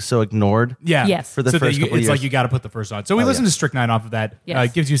them being so ignored. Yeah. Yes. For the so first couple it's years. like you got to put the first on. So we listened to Strychnine off of that.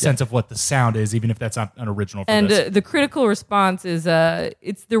 Yes. It gives you a sense of what the sound is, even if that's not an original for And this. the critical response is they're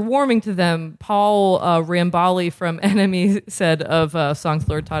warming to them. Paul Rambali from Enemy said of Songs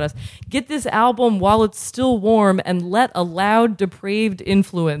the Lord Taught Us, get this album while it's still warm and let a loud, depraved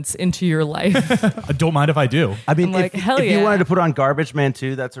influence into your life. I don't mind if I do. I mean, I'm like, if, hell if you yeah. wanted to put on Garbage Man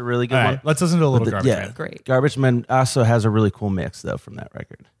too, that's a really good All one. right, let's listen to a little Garbage yeah, Man. Great. Garbage Man also has a really cool mix though from that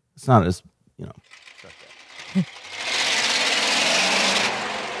record. It's not as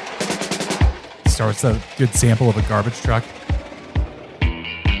Starts a good sample of a garbage truck.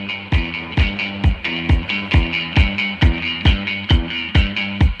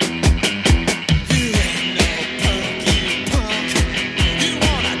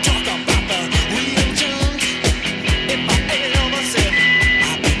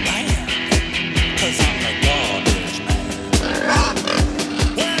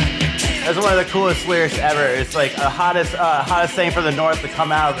 That's one of the coolest lyrics ever. It's like a hottest thing for the North to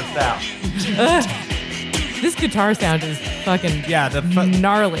come out of the South. This guitar sound is fucking the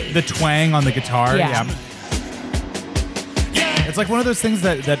gnarly. The twang on the guitar. Yeah. It's like one of those things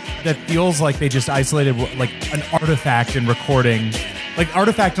that feels like they just isolated like an artifact in recording, like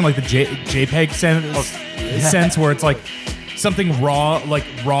artifact in like the JPEG sense where it's like something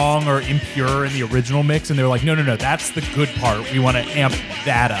wrong or impure in the original mix, and they're like, no, that's the good part. We want to amp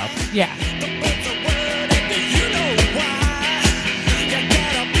that up. Yeah.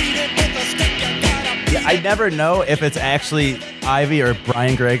 I never know if it's actually Ivy or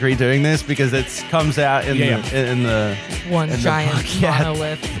Brian Gregory doing this because it comes out in the one in giant the book,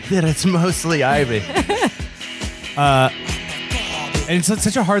 monolith. That it's mostly Ivy. And it's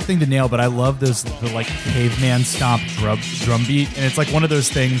such a hard thing to nail, but I love the like caveman stomp drum beat, and it's like one of those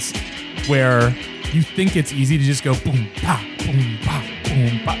things where you think it's easy to just go boom pa boom pa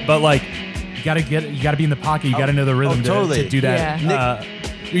boom pa, but like you gotta be in the pocket, you gotta know the rhythm to do that. Yeah.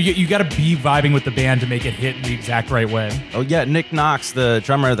 You got to be vibing with the band to make it hit in the exact right way. Oh yeah, Nick Knox, the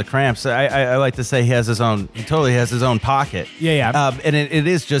drummer of the Cramps. I like to say he totally has his own pocket. Yeah. And it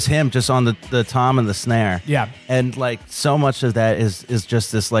is just him, just on the tom and the snare. Yeah. And like so much of that is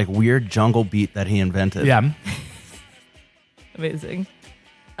just this like weird jungle beat that he invented. Yeah. Amazing.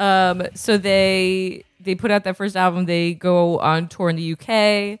 So they put out that first album. They go on tour in the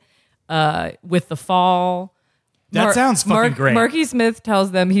UK with The Fall. That sounds fucking great. Marky Smith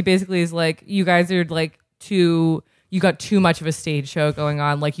tells them, he basically is like, you guys are like you got too much of a stage show going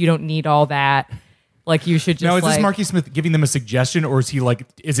on. Like, you don't need all that. Like, you should just Now, is this Marky Smith giving them a suggestion, or is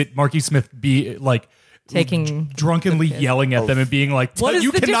it Marky Smith be like drunkenly yelling at them and being like,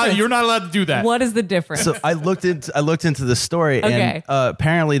 you're not allowed to do that. What is the difference? So I looked into the story, and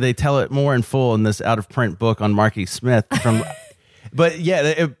apparently they tell it more in full in this out of print book on Marky Smith from. But yeah,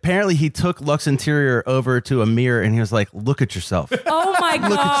 apparently he took Lux Interior over to a mirror and he was like, "Look at yourself." Oh my god!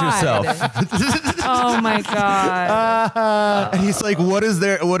 Look at yourself. Oh my god! And he's like, "What is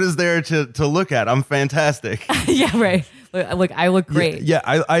there to look at? I'm fantastic." Yeah, right. Look, I look great. Yeah,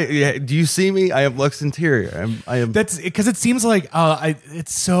 I do you see me? I have Lux Interior. I am. That's because it seems like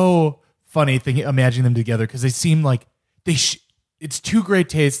it's so funny imagining them together because they seem like it's two great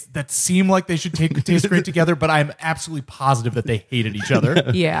tastes that seem like they should taste great together, but I'm absolutely positive that they hated each other.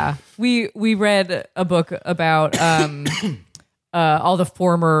 Yeah. We read a book about all the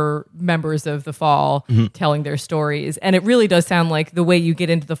former members of The Fall telling their stories, and it really does sound like the way you get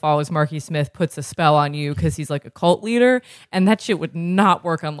into The Fall is Marky Smith puts a spell on you because he's like a cult leader, and that shit would not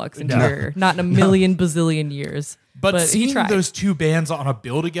work on Lux Interior. Not in a million bazillion years. But seeing those two bands on a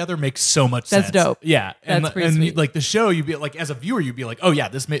bill together makes so much sense. That's dope. Yeah, That's pretty sweet. Like the show, you'd be like, as a viewer, you'd be like, oh yeah,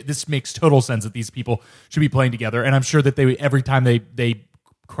 this makes total sense that these people should be playing together. And I'm sure that every time they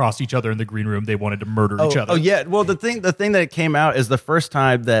crossed each other in the green room, they wanted to murder each other. Oh yeah. Well, the thing that came out is the first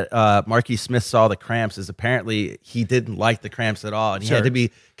time that Marky Smith saw the Cramps is apparently he didn't like the Cramps at all, and he had to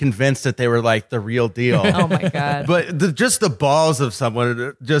be convinced that they were like the real deal. Oh my god! But just the balls of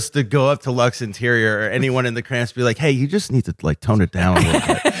someone just to go up to Lux Interior or anyone in the Cramps be like, "Hey, you just need to like tone it down a little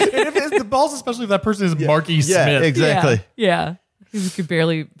bit." And if it's the balls, especially if that person is Marky Smith. Yeah, exactly. Yeah. He could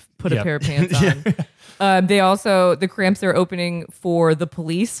barely put a pair of pants on. The Cramps are opening for The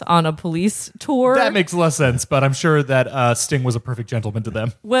Police on a police tour. That makes less sense, but I'm sure that Sting was a perfect gentleman to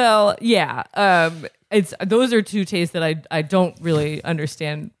them. Well, yeah. Those are two tastes that I don't really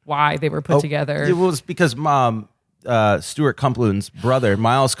understand why they were put together. It was because Stuart Copeland's brother,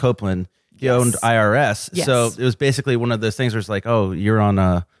 Miles Copeland, he owned IRS. Yes. So it was basically one of those things where it's like, oh, you're on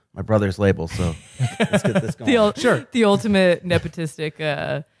my brother's label, so let's get this going. The ultimate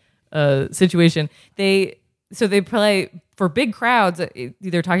nepotistic situation. They play for big crowds.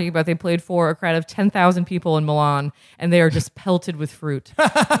 They're talking about they played for a crowd of 10,000 people in Milan, and they are just pelted with fruit.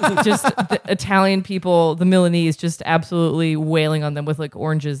 Just the Italian people, the Milanese, just absolutely wailing on them with like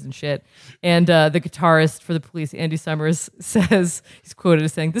oranges and shit. And the guitarist for The Police, Andy Summers, says, he's quoted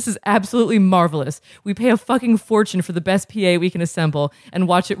as saying, "This is absolutely marvelous. We pay a fucking fortune for the best PA we can assemble and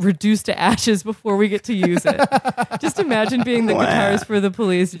watch it reduce to ashes before we get to use it." Just imagine being the guitarist for The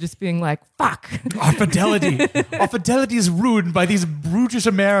Police and just being like, fuck. Our fidelity is ruined by these brutish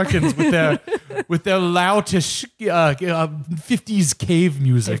Americans with their loutish 50s cave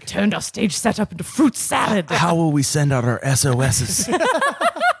music. Turned our stage setup into fruit salad. How will we send out our SOSs?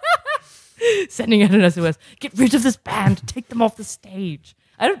 Sending out an SOS. Get rid of this band. Take them off the stage.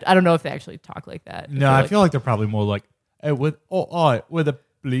 I don't know if they actually talk like that. No, I feel like they're probably more like, hey, with the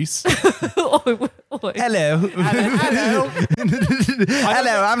police. Hello.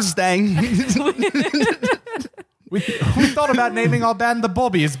 Hello, I'm Sting. We thought about naming our band the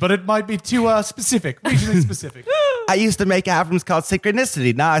Bobbies, but it might be too specific, regionally specific. I used to make albums called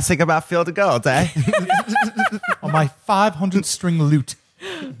Synchronicity. Now I sing about Field of Gold, eh? On my 500-string lute.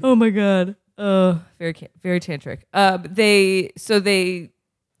 Oh my god. Very very tantric.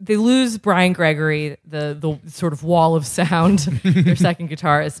 They lose Brian Gregory, the sort of wall of sound, their second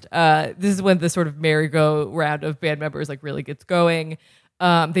guitarist. This is when the sort of merry-go-round of band members like really gets going.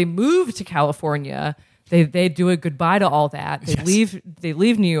 They move to California. They do a goodbye to all that. They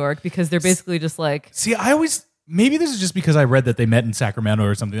leave New York because they're basically just like. See, maybe this is just because I read that they met in Sacramento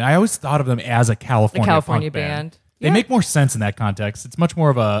or something. I always thought of them as a California punk band. They make more sense in that context. It's much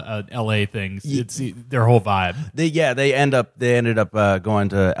more of a LA thing. It's their whole vibe. They ended up going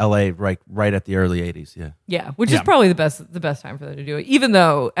to LA right at the early 80s. Yeah, which is probably the best time for them to do it. Even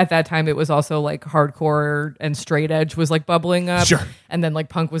though at that time it was also like hardcore and straight edge was like bubbling up. Sure. And then like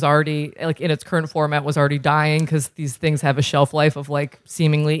punk was already like in its current format was already dying because these things have a shelf life of like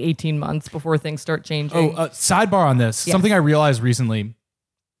seemingly 18 months before things start changing. Sidebar on this. Yes. Something I realized recently,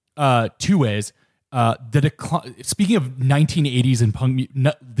 two ways. Speaking of 1980s and punk,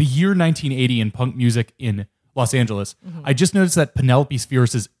 the year 1980 in punk music in Los Angeles, I just noticed that Penelope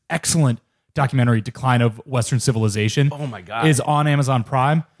Spheeris' excellent documentary "Decline of Western Civilization" Oh my God. is on Amazon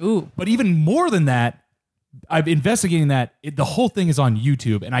Prime. Ooh. But even more than that, I'm investigating that the whole thing is on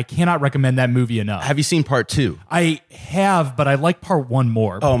YouTube, and I cannot recommend that movie enough. Have you seen part 2? I have, but I like part 1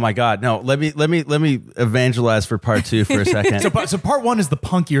 more. Oh my God! No, let me evangelize for part 2 for a second. So part 1 is the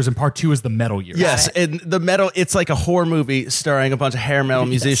punk years, and part 2 is the metal years. Yes, and the metal, it's like a horror movie starring a bunch of hair metal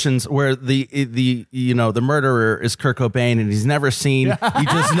musicians where the murderer is Kurt Cobain and he's never seen. You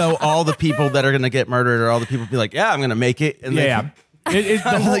just know all the people that are going to get murdered or all the people be like, yeah, I'm going to make it. And Yeah.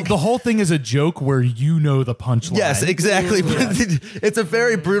 The whole thing is a joke where you know the punchline. Yes, exactly. But it's a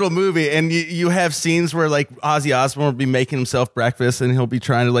very brutal movie, and you have scenes where like Ozzy Osbourne will be making himself breakfast, and he'll be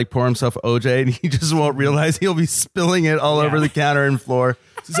trying to like pour himself OJ, and he just won't realize he'll be spilling it all over the counter and floor.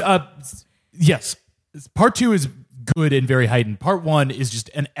 Yes, part 2 is good and very heightened. Part 1 is just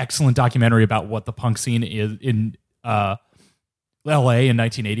an excellent documentary about what the punk scene is in LA in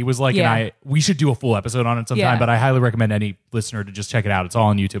 1980 was like, and we should do a full episode on it sometime, but I highly recommend any listener to just check it out. It's all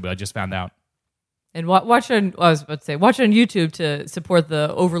on YouTube. I just found out. And watch it on YouTube to support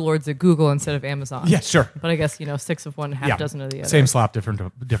the overlords at Google instead of Amazon. Yeah, sure. But I guess, 6 of one, half dozen of the other. Same slop, different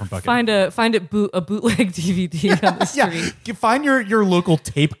bucket. Find a bootleg DVD on the street. Yeah, find your local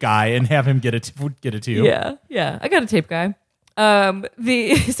tape guy and have him get it to you. Yeah. I got a tape guy.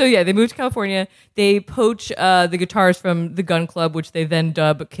 They moved to California. They poach the guitarist from the Gun Club, which they then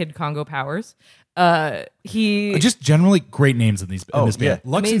dub Kid Congo Powers. Just generally great names in this band. Yeah.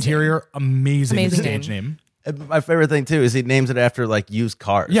 Lux Amazing. Interior, amazing stage name. name. My favorite thing too is he names it after like used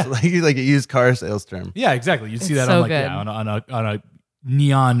cars. Yeah. like a used car sales term. Yeah, exactly. You see It's that so on good. on a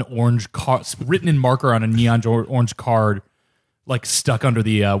neon orange car, written in marker on a neon orange card, like stuck under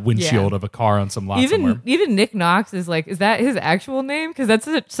the windshield of a car on some lot somewhere. Even Nick Knox is that his actual name? Because that's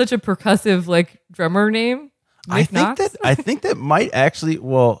such a percussive like drummer name. I think that might actually.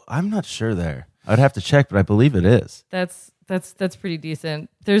 Well, I'm not sure there. I'd have to check, but I believe it is. That's pretty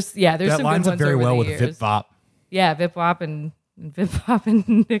decent. There's that some lines good up ones very over well the with years. Vip Vop. Yeah, Vip Vop and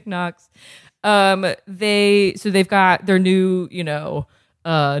Nick Knox. They've got their new,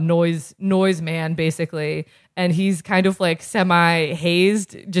 noise man basically, and he's kind of like semi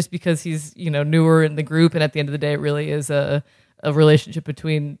hazed just because he's newer in the group, and at the end of the day, it really is a relationship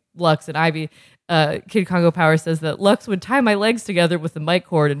between Lux and Ivy. Kid Congo Power says that Lux would tie my legs together with the mic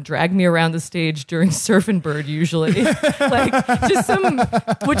cord and drag me around the stage during Surfin' Bird, usually.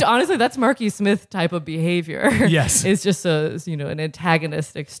 Which honestly, that's Marky Smith type of behavior. Yes. It's just an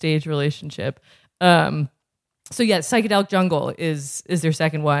antagonistic stage relationship. Psychedelic Jungle is their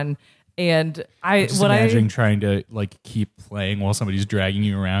second one. And Imagining trying to like keep playing while somebody's dragging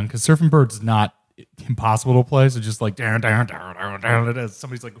you around, because Surfing Bird's not impossible to play. So just like down,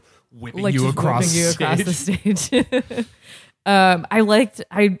 somebody's like whipping you across the stage.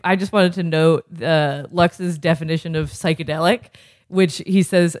 I just wanted to note Lux's definition of psychedelic, which he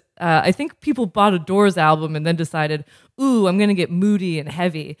says, I think people bought a Doors album and then decided, ooh, I'm going to get moody and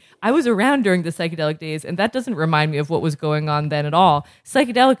heavy. I was around during the psychedelic days, and that doesn't remind me of what was going on then at all.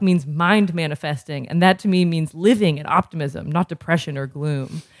 Psychedelic means mind manifesting, and that to me means living and optimism, not depression or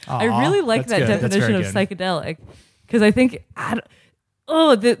gloom. I really like that definition of psychedelic, because I think...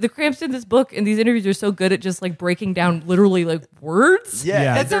 the Cramps in this book and these interviews are so good at just like breaking down literally like words.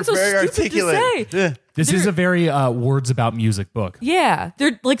 Yeah, that sounds so very stupid articulate. to say. This is a very words about music book. Yeah,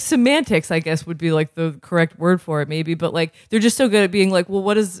 they're like semantics, I guess would be like the correct word for it, maybe. But like they're just so good at being like, well,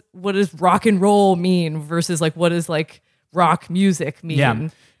 what does rock and roll mean versus like what does like rock music mean? Yeah,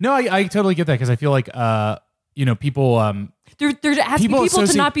 no, I totally get that because I feel like people they're asking people to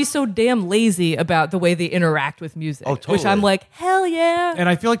associate- not be so damn lazy about the way they interact with music. Oh, totally. Which I'm like, hell yeah. And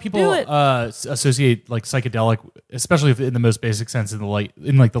I feel like people Do it. associate like psychedelic, especially in the most basic sense, in the late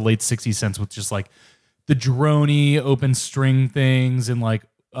 60s sense, with just like the droney open string things and like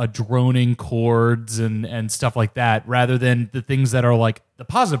droning chords and stuff like that, rather than the things that are like the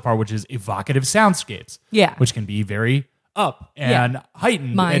positive part, which is evocative soundscapes. Yeah. which can be very up and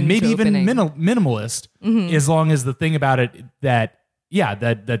heightened Mind and maybe even opening. minimalist, as long as the thing about it that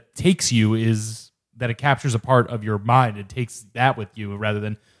takes you is that it captures a part of your mind. It takes that with you rather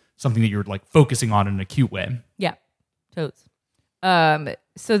than something that you're like focusing on in an acute way. Yeah, totes.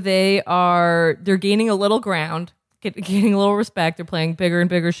 So they're gaining a little ground, gaining a little respect. They're playing bigger and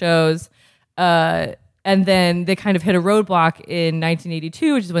bigger shows. And then they kind of hit a roadblock in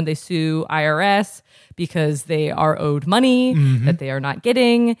 1982, which is when they sue IRS because they are owed money that they are not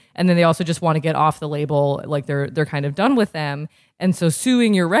getting. And then they also just want to get off the label. Like they're kind of done with them. And so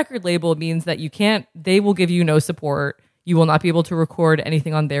suing your record label means that they will give you no support. You will not be able to record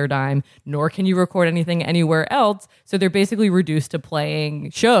anything on their dime, nor can you record anything anywhere else. So they're basically reduced to playing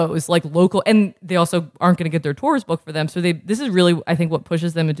shows like local, and they also aren't going to get their tours booked for them. So this is really, I think, what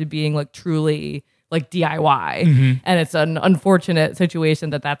pushes them into being like truly like DIY. And it's an unfortunate situation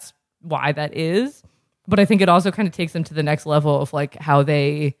that's why that is. But I think it also kind of takes them to the next level of like how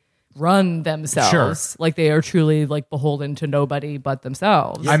they run themselves. Sure. Like they are truly like beholden to nobody but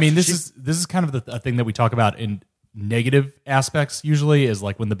themselves. I mean, this is kind of a thing that we talk about in negative aspects usually, is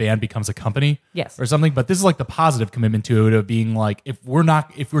like when the band becomes a company, Yes. or something. But this is like the positive commitment to it, of being like, if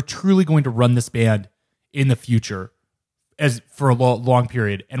we're truly going to run this band in the future as for a long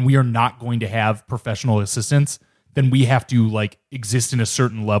period, and we are not going to have professional assistance, then we have to like exist in a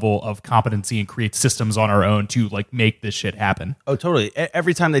certain level of competency and create systems on our own to like make this shit happen. Oh, totally.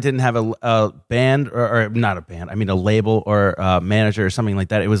 Every time they didn't have a band or not a band, I mean a label or a manager or something like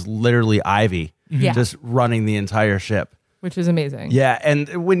that, it was literally Ivy Yeah. just running the entire ship. Which is amazing. Yeah,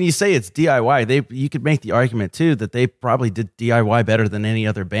 and when you say it's DIY, you could make the argument too that they probably did DIY better than any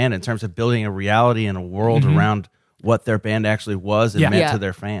other band in terms of building a reality and a world around what their band actually was and Yeah. meant Yeah. to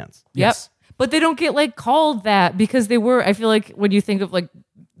their fans. Yes. Yep. But they don't get like called that because they were, I feel like when you think of like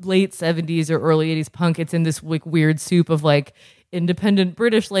late 70s or early 80s punk, it's in this like weird soup of like independent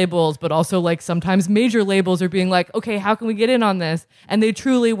British labels, but also like sometimes major labels are being like, okay, how can we get in on this? And they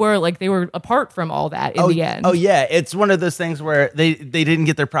truly were like, they were apart from all that in the end. Oh yeah, it's one of those things where they didn't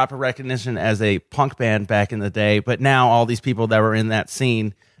get their proper recognition as a punk band back in the day, but now all these people that were in that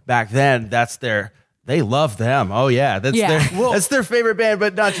scene back then, they love them. Oh yeah, that's their favorite band.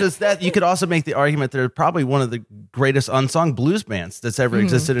 But not just that, you could also make the argument they're probably one of the greatest unsung blues bands that's ever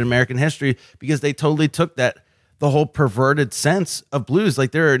existed in American history, because they totally took the whole perverted sense of blues.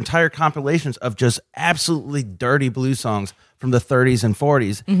 Like there are entire compilations of just absolutely dirty blues songs from the 30s and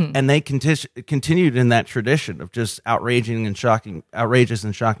 40s, and they continued in that tradition of just outrageous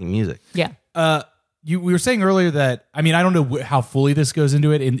and shocking music. Yeah. We were saying earlier that, I mean, I don't know how fully this goes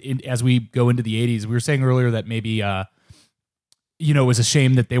into it as we go into the 80s. We were saying earlier that maybe, it was a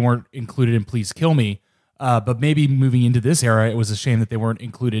shame that they weren't included in Please Kill Me. But maybe moving into this era, it was a shame that they weren't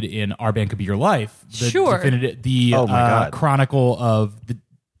included in Our Band Could Be Your Life. Sure. Oh my God. Chronicle of the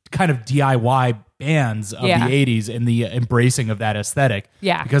kind of DIY bands of Yeah. the 80s and the embracing of that aesthetic.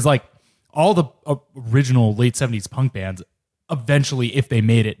 Yeah. Because like all the original late 70s punk bands, eventually, if they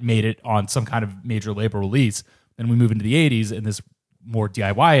made it on some kind of major label release, then we move into the 80s and this more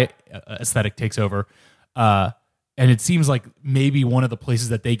DIY aesthetic takes over. And it seems like maybe one of the places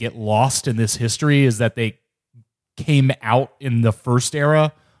that they get lost in this history is that they came out in the first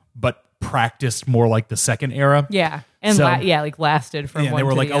era, but practiced more like the second era. Yeah. And So- like lasted from Yeah, one they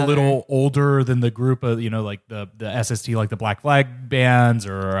were to like the a other. little older than the group of, like the SST, like the Black Flag bands,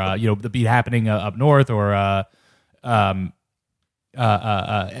 or the Beat Happening up north, or the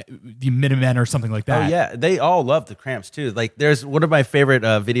Minutemen or something like that. Oh yeah, they all love the Cramps too. Like, there's one of my favorite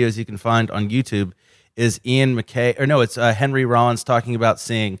videos you can find on YouTube is Ian MacKaye, or no, it's Henry Rollins talking about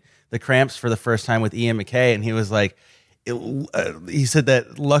seeing the Cramps for the first time with Ian MacKaye, and he was like, he said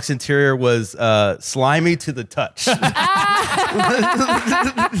that Lux Interior was slimy to the touch.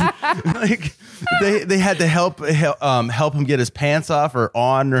 Like, they had to help him get his pants off or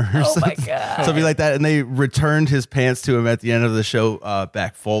on or Oh my something, God. something like that, and they returned his pants to him at the end of the show,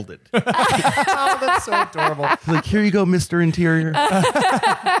 back folded. Oh, that's so adorable. Like, here you go, Mr. Interior.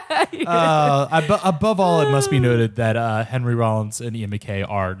 Above all, it must be noted that Henry Rollins and Ian McKay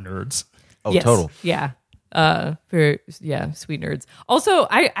are nerds. Oh, Yes. total. Yeah. Sweet nerds. Also,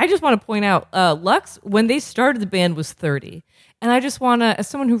 I just want to point out, Lux, when they started the band, was 30. And I just want to, as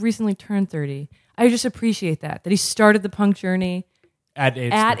someone who recently turned 30, I just appreciate that he started the punk journey At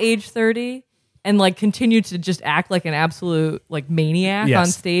age 30 and like continued to just act like an absolute like maniac Yes. on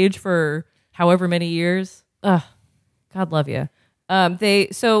stage for however many years. Ugh, God love you.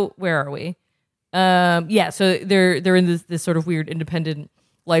 So where are we? So they're in this sort of weird independent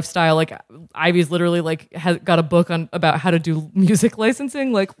lifestyle. Like Ivy's literally like has got a book about how to do music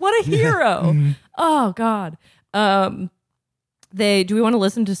licensing. Like, what a hero. Oh God. Do we want to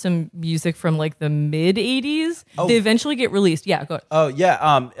listen to some music from like the mid 80s? They eventually get released. Yeah, go ahead. Oh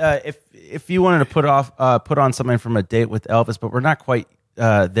yeah. If you wanted to put on something from A Date with Elvis, but we're not quite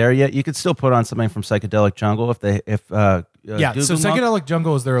there yet, you could still put on something from Psychedelic Jungle So Google Monk. Psychedelic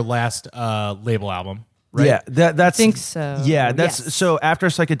Jungle is their last label album, right? Yeah, that's. I think so. Yeah, that's Yes. so. After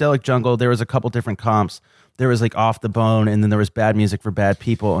Psychedelic Jungle, there was a couple different comps. There was like Off the Bone, and then there was Bad Music for Bad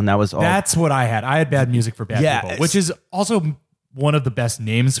People, and that was all. That's what I had. I had Bad Music for Bad Yeah, People, which is also one of the best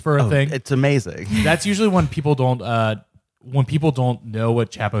names for a thing. It's amazing. That's usually when people don't know what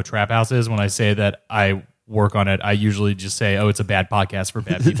Chapo Trap House is. When I say that I work on it, I usually just say, "Oh, it's a bad podcast for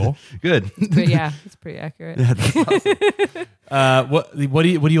bad people." Good. But yeah, it's pretty accurate. What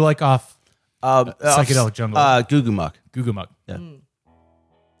do you like off Psychedelic Jungle? Goo Goo Muck, Goo Goo Muck?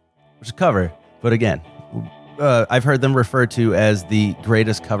 which is a cover, but again, I've heard them referred to as the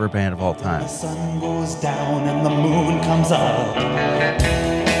greatest cover band of all time. The sun goes down and the moon comes up.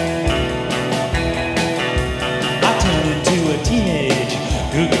 I turn into a teenage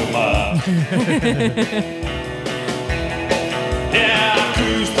Goo-Goo-Muck. Yeah, I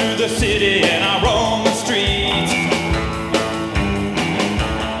cruise through the city and I roam the streets.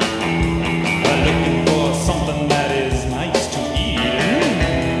 Looking for something that is nice to eat.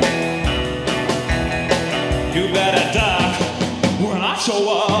 You better duck when I show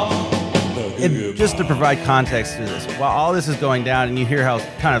up. And just to provide context to this, while all this is going down, and you hear how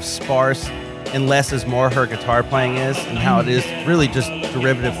kind of sparse and less is more her guitar playing is, and how it is really just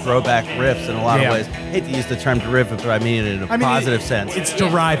derivative throwback riffs in a lot Yeah. of ways. I hate to use the term derivative, but I mean it in a positive sense. It's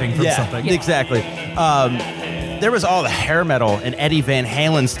deriving from something. Exactly. There was all the hair metal and Eddie Van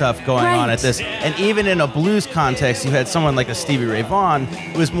Halen stuff going on Right. at this. And even in a blues context, you had someone like a Stevie Ray Vaughan,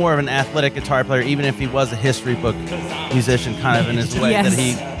 who was more of an athletic guitar player, even if he was a history book musician, kind of in his way Yes. that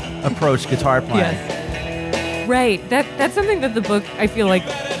he approached guitar playing. Yes. Right. That's something that the book, I feel like,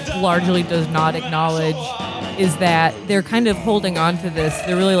 largely does not acknowledge, is that they're kind of holding on to this.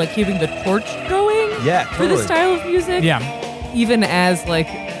 They're really like keeping the torch going Yeah, for this totally. style of music. Yeah. Even as like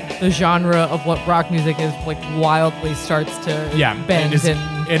the genre of what rock music is like wildly starts to Yeah, bend and,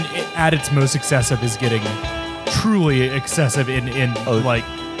 and at its most excessive is getting truly excessive in like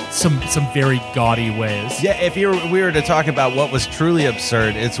some very gaudy ways. Yeah, if we were to talk about what was truly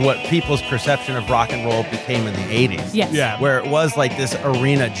absurd, it's what people's perception of rock and roll became in the 80s. Yes. Yeah. Where it was like this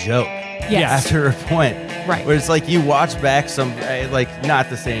arena joke. Yes. After a point. Right. Where it's like you watch back some, like, not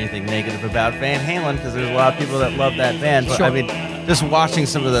to say anything negative about Van Halen, because there's a lot of people that love that band. But Sure. I mean, just watching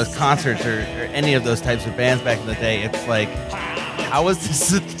some of those concerts or any of those types of bands back in the day, it's like, how is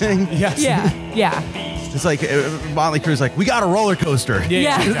this a thing? Yes. Yeah. Yeah. It's like Motley Crue's like, we got a roller coaster.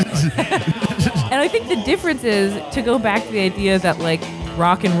 Yeah. exactly. And I think the difference is, to go back to the idea that like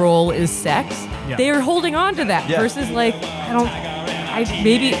rock and roll is sex, Yeah. they are holding on to that Yeah. versus like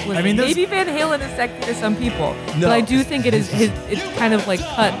maybe there's- Van Halen is sexy to some people, No. but I do think it's kind of like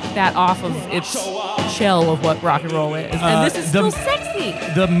cut that off of its shell of what rock and roll is, and this is still sexy,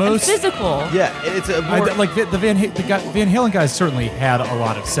 the most- and physical. Yeah, it's a more, The Van Halen guys certainly had a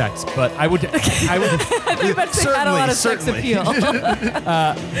lot of sex, but I would I thought you were about to say had a lot of sex certainly. appeal.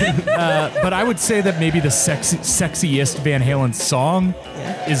 but I would say that maybe the sexiest Van Halen song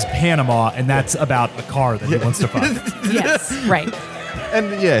is Panama, and that's about a car that he wants to fuck. Yes, right.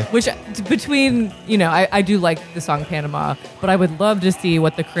 and yeah. Which between, I do like the song Panama, but I would love to see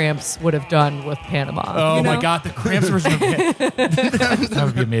what the Cramps would have done with Panama. Oh you know? my God, the Cramps version of that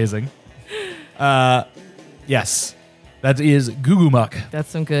would be amazing. Yes, that is Goo Goo Muck. That's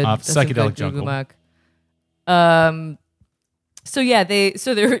some good Off that's some Psychedelic good Jungle. Goo Goo Muck.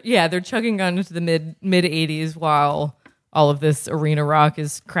 They're chugging on into the mid 80s while all of this arena rock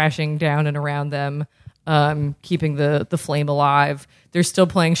is crashing down and around them. keeping the flame alive. They're still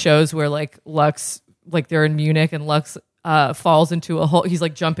playing shows where like Lux, like they're in Munich and Lux falls into a hole. He's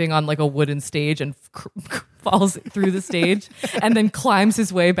like jumping on like a wooden stage and falls through the stage and then climbs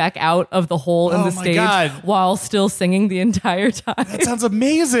his way back out of the hole in the my stage God. while still singing the entire time. That sounds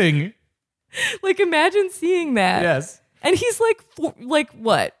amazing. Like imagine seeing that. Yes. And he's like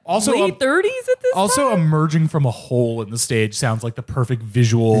what? Also, late 30s at this Also, time? emerging from a hole in the stage sounds like the perfect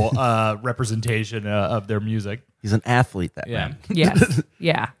visual representation of their music. He's an athlete, that Yeah. man. Yes.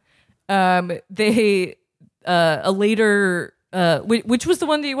 Yeah. They a later which was the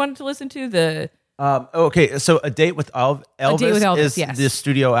one that you wanted to listen to? The Okay, so A Date with Elvis, Date with Elvis, is yes. the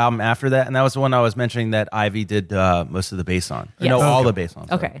studio album after that, and that was the one I was mentioning that Ivy did most of the bass on. Yes. No, all the bass on.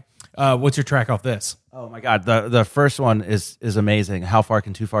 sorry. okay. What's your track off this? Oh my God, the first one is amazing. How Far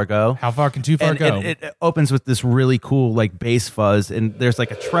Can Too Far Go? How far can too far and, go? and it opens with this really cool like bass fuzz, and there's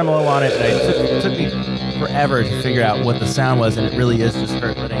like a tremolo on it. And it took me forever to figure out what the sound was, and it really is just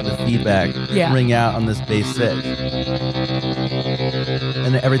her letting the feedback ring out on this bass six,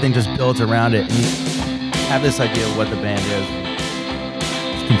 and everything just builds around it. And you have this idea of what the band is.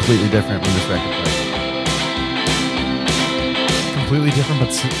 It's completely different when this record plays. Completely different,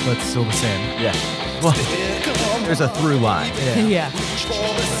 but still the same. Yeah, well, there's a through line. Yeah.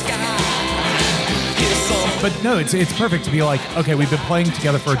 But no, it's perfect to be like, okay, we've been playing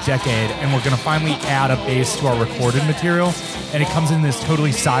together for a decade, and we're going to finally add a bass to our recorded material, and it comes in this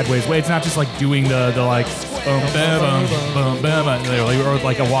totally sideways way. It's not just like doing the like boom, bam, boom, bam, or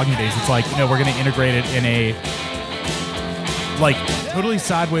like a walking bass. It's like, we're going to integrate it in a like totally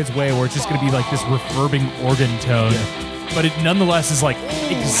sideways way where it's just going to be like this reverbing organ tone. But it nonetheless is like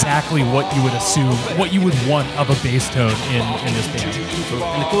exactly what you would assume, what you would want of a bass tone in this band.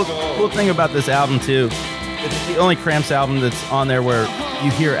 And the cool thing about this album too, it's the only Cramps album that's on there where you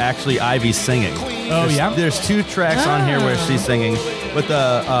hear actually Ivy singing. There's 2 tracks on here where she's singing, but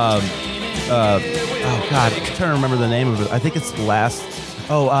the oh God, I'm trying to remember the name of it. I think it's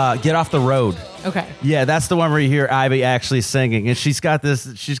Get Off the Road. Okay. Yeah, that's the one where you hear Ivy actually singing, and she's got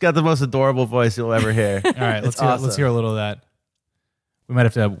the most adorable voice you'll ever hear. All right, let's hear a little of that. We might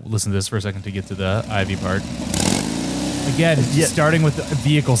have to listen to this for a second to get to the Ivy part. Again, starting with the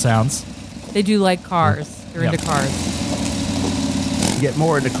vehicle sounds. They do like cars. They're into cars. Get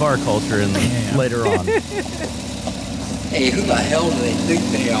more into car culture later on. Hey, who the hell do they think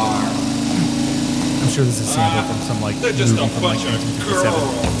they are? I'm sure this is a sample from some like They're just movie a from like bunch of 1957.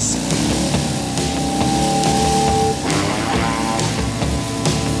 girls.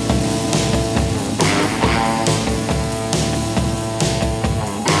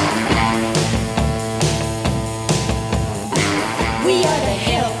 We are the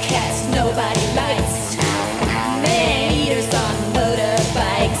Hellcats nobody likes. Man eaters on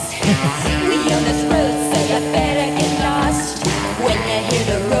motorbikes. We on this road, so you better get lost. When you hear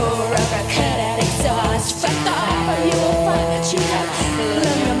the roar of our cut-out exhaust, fuck off or you will find that you have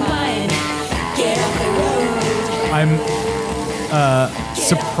blown your mind. Get off the road. I'm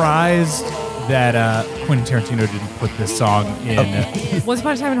surprised that Quentin Tarantino didn't put this song in. Once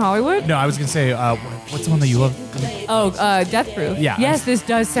Upon a Time in Hollywood? No, I was gonna say, what's the one that you love? Oh, Death Proof. Yeah. Yes, this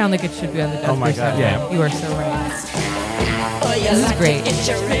does sound like it should be on the Death Proof. my God, soundtrack. yeah. You are so right. Oh, you This is like great. to get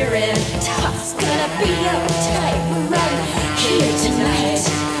your rear end tossed. Gonna be uptight right here tonight.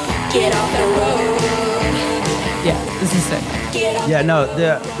 Get off the road. Yeah, this is sick. Get off Yeah, no,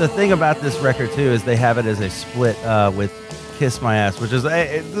 the thing about this record too is they have it as a split with Kiss My Ass, which is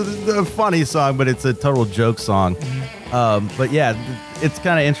a funny song, but it's a total joke song. But yeah, it's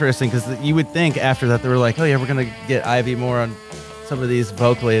kind of interesting because you would think after that they were like, oh yeah, we're going to get Ivy more on some of these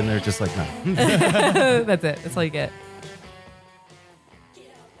vocally, and they're just like, no. That's it. That's all you get.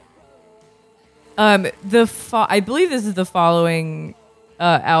 I believe this is the following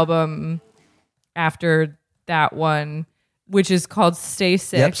album after that one, which is called Stay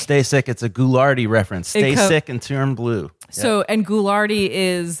Sick. Yep, Stay Sick. It's a Ghoulardi reference. Stay sick and turn blue. So, and Ghoulardi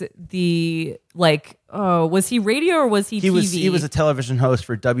is the, like, was he radio or was he TV? He was a television host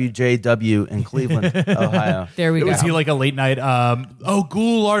for WJW in Cleveland, Ohio. There we go. Was he like a late night?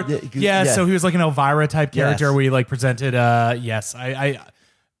 Goulart. Yeah, yeah. so he was like an Elvira type character Yes. where he like presented. Yes, I.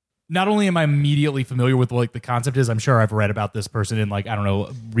 Not only am I immediately familiar with what like the concept is, I'm sure I've read about this person in like I don't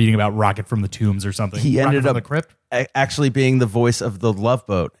know, reading about Rocket from the Tombs or something. He Rocket ended from up the Crypt. Actually being the voice of the Love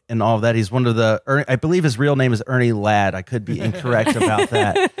Boat and all of that. He's one of the, I believe his real name is Ernie Ladd. I could be incorrect about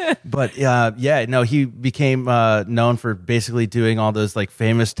that. But he became known for basically doing all those like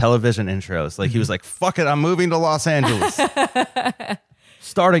famous television intros. Like he was like, fuck it, I'm moving to Los Angeles.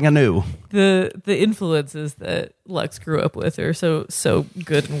 starting anew. The influences that Lux grew up with are so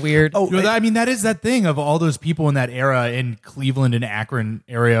good and weird. You know, I mean, that is that thing of all those people in that era in Cleveland and Akron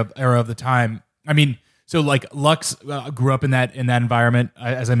era of the time. I mean, so like Lux grew up in that environment.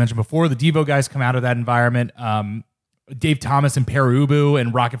 As I mentioned before, the Devo guys come out of that environment. Dave Thomas and Per Ubu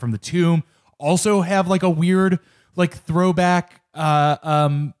and Rocket from the Tomb also have like a weird like throwback.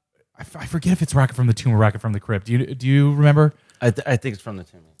 I forget if it's Rocket from the Tomb or Rocket from the Crypt. Do you remember? I think it's from the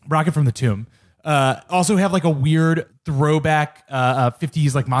tomb. Rocket from the Tomb. Also have like a weird throwback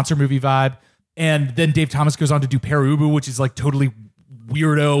 50s like monster movie vibe. And then Dave Thomas goes on to do Per Ubu, which is like totally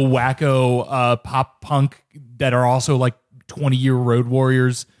weirdo, wacko pop punk that are also like 20-year road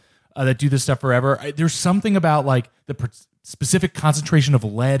warriors that do this stuff forever. There's something about like the specific concentration of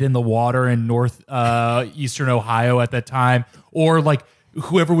lead in the water in northeastern Ohio at that time, or like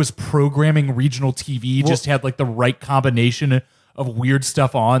whoever was programming regional TV just had like the right combination of weird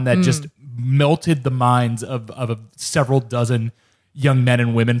stuff on that just melted the minds of several dozen young men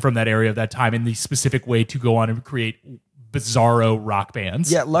and women from that area of that time in the specific way to go on and create bizarro rock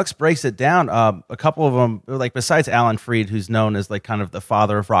bands. Yeah, Lux breaks it down. A couple of them, like besides Alan Freed, who's known as like kind of the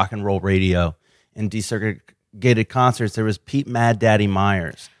father of rock and roll radio and desegregated concerts, there was Pete Mad Daddy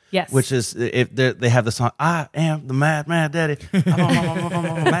Myers. Yes. Which is, if they have the song, I am the Mad Daddy. I'm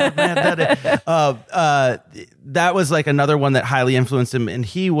a Mad Daddy. That was like another one that highly influenced him. And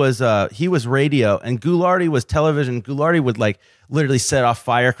he was radio, and Ghoulardi was television. Ghoulardi would like literally set off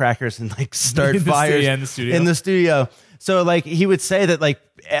firecrackers and like start fires in the studio. So like he would say that like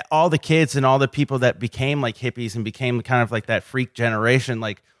all the kids and all the people that became like hippies and became kind of like that freak generation,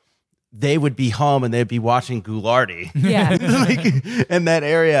 like they would be home and they'd be watching Ghoulardi. Yeah. Like in that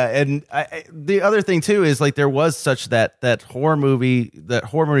area. And the other thing too is like there was such that horror movie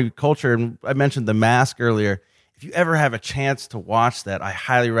culture. And I mentioned The Mask earlier. If you ever have a chance to watch that, I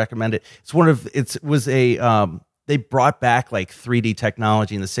highly recommend it. They brought back like 3D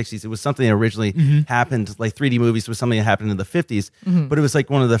technology in the 60s. It was something that originally happened, like 3D movies was something that happened in the 50s, but it was like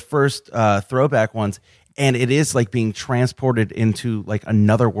one of the first throwback ones. And it is like being transported into like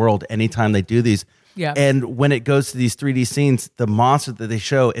another world anytime they do these. Yeah. And when it goes to these 3D scenes, the monster that they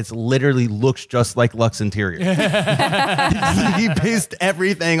show, it's literally looks just like Lux Interior. He based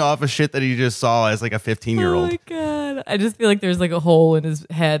everything off of shit that he just saw as like a 15-year-old. Oh my God. I just feel like there's like a hole in his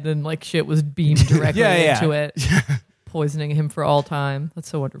head and like shit was beamed directly into it, poisoning him for all time. That's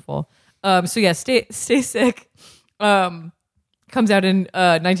so wonderful. So yeah, Stay Sick comes out in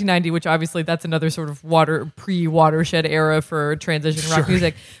 1990, which obviously that's another sort of pre-watershed era for transition rock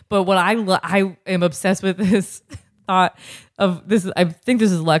music. But what I am obsessed with this thought of this. I think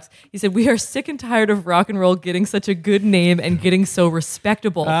this is Lex. He said, "We are sick and tired of rock and roll getting such a good name and getting so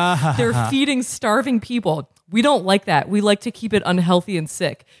respectable. They're feeding starving people. We don't like that. We like to keep it unhealthy and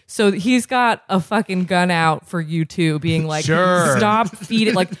sick." So he's got a fucking gun out for you too, being like, stop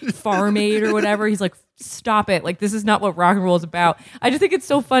feeding, like Farm Aid or whatever. He's like, stop it. Like, this is not what rock and roll is about. I just think it's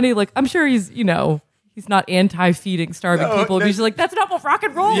so funny. Like, I'm sure he's not anti-feeding starving people. But he's like, that's not what rock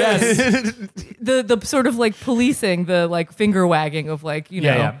and roll is. The sort of like policing, the like finger wagging of like,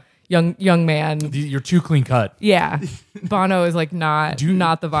 young man. You're too clean cut. Yeah. Bono is like not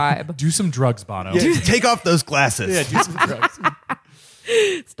the vibe. Do some drugs, Bono. Yeah, take off those glasses. Yeah, do some drugs.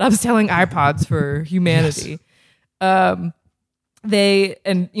 Stop selling iPods for humanity. Yes. They,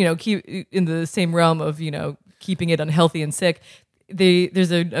 and keep in the same realm of keeping it unhealthy and sick. There's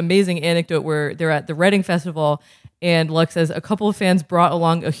an amazing anecdote where they're at the Reading Festival, and Lux says a couple of fans brought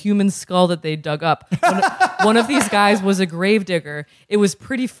along a human skull that they dug up. One of these guys was a gravedigger. It was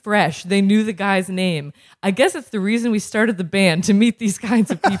pretty fresh. They knew the guy's name. I guess it's the reason we started the band, to meet these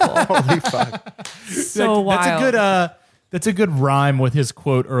kinds of people. Holy fuck! So wild. That's a good rhyme with his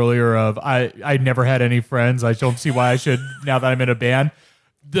quote earlier of I never had any friends. I don't see why I should now that I'm in a band.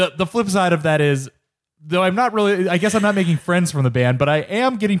 The flip side of that is, though I'm not really, I guess I'm not making friends from the band, but I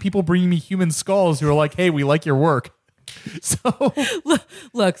am getting people bringing me human skulls who are like, hey, we like your work. So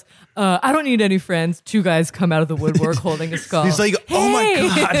Lux, I don't need any friends. Two guys come out of the woodwork holding a skull. He's like, oh my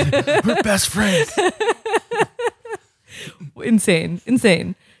God, we're best friends.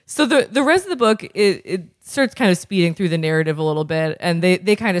 Insane. So the rest of the book, it starts kind of speeding through the narrative a little bit, and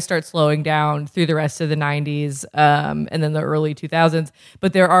they kind of start slowing down through the rest of the 90s and then the early 2000s.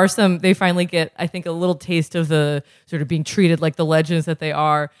 But there are they finally get, I think, a little taste of the sort of being treated like the legends that they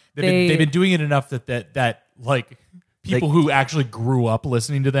are. They've been doing it enough that like people who actually grew up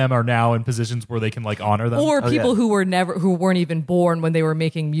listening to them are now in positions where they can like honor them. Or people who weren't even born when they were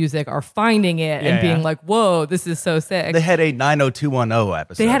making music are finding it and being like, whoa, this is so sick. They had a 90210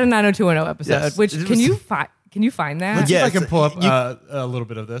 episode. They had a 90210 episode, Yes. which Can you find that? Let's see if I Yes, can pull up you- a little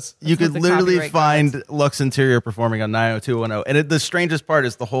bit of this. You could what the literally copyright find Lux Interior performing on 90210. And the strangest part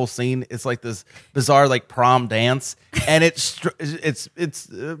is the whole scene. It's like this bizarre like prom dance. And it's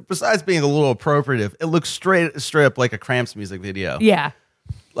besides being a little appropriative, it looks straight up like a Cramps music video. Yeah.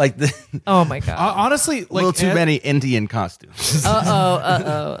 Like the Oh my god. Honestly, a little too many Indian costumes.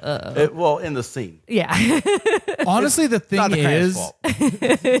 Well, in the scene. Yeah. Honestly, the thing Not the Cramps' is,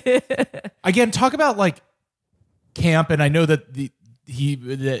 fault. again, talk about like camp, and I know that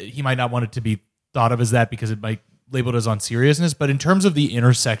he might not want it to be thought of as that because it might labeled as on seriousness, but in terms of the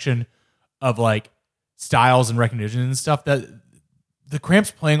intersection of like styles and recognition and stuff, that the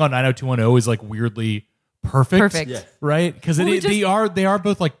Cramps playing on 90210 is like weirdly perfect. Yeah. Right? Because they are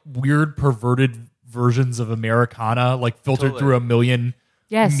both like weird perverted versions of Americana, like filtered through a million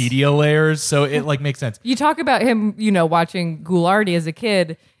Yes. media layers, so it like makes sense. You talk about him, watching Ghoulardi as a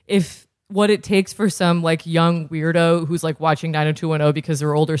kid. If what it takes for some like young weirdo who's like watching 90210 because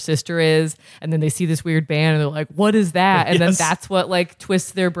their older sister is, and then they see this weird band and they're like, "What is that?" And then Yes. that's what like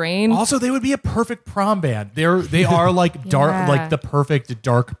twists their brain. Also, they would be a perfect prom band. They are like dark, Yeah. like the perfect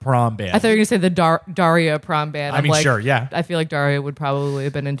dark prom band. I thought you were gonna say the Daria prom band. I I'm mean, like, sure, yeah. I feel like Daria would probably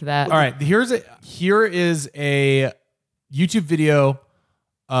have been into that. All right, here is a YouTube video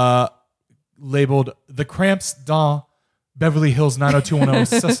labeled "The Cramps dans Beverly Hills 90210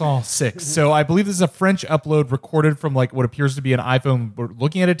 Saison 6." So I believe this is a French upload recorded from like what appears to be an iPhone. We're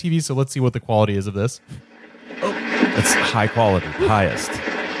looking at a TV, so let's see what the quality is of this. It's high quality, highest.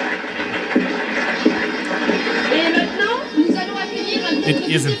 It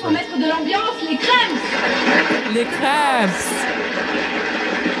isn't French. Les Cramps.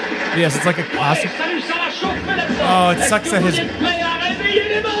 Yes, it's like a classic. Oh, it sucks that his.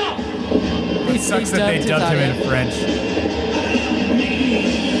 It sucks that they dubbed him in French.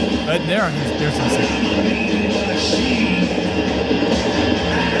 But there's some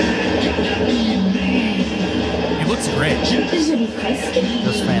He looks great.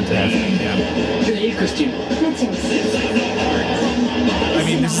 Just fantastic. I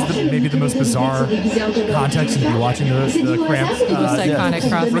mean, this is maybe the most bizarre context to be watching the Cramps Most iconic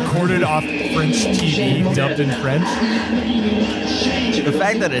crossover. recorded off French TV, dubbed in French. The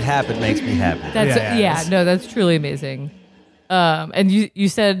fact that it happened makes me happy. That's Yeah, no, that's truly amazing. And you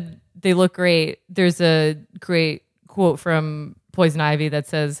said they look great. There's a great quote from Poison Ivy that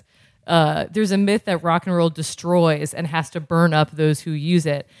says, "There's a myth that rock and roll destroys and has to burn up those who use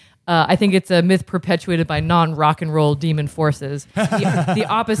it. I think it's a myth perpetuated by non-rock and roll demon forces. The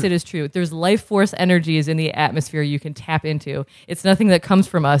opposite is true. There's life force energies in the atmosphere you can tap into. It's nothing that comes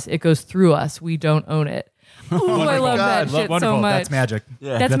from us. It goes through us. We don't own it." Ooh, I love that shit Wonderful. so much. That's magic.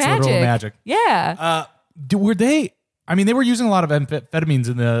 That's literal magic. magic. Yeah. Were they? I mean, they were using a lot of amphetamines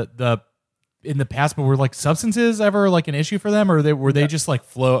in the past, but were like substances ever like an issue for them, or were they just like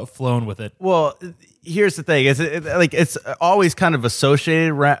flown with it? Well, here's the thing: it's always kind of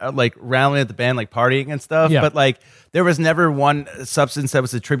associated like rallying at the band, like partying and stuff. Yeah. But like there was never one substance that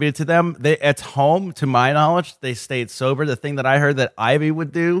was attributed to them. They at home, to my knowledge, they stayed sober. The thing that I heard that Ivy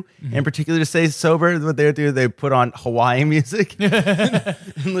would do, in particular, to stay sober, what they would do, they put on Hawaiian music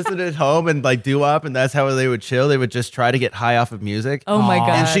and listen at home and like do up, and that's how they would chill. They would just try to get high off of music. Oh my God.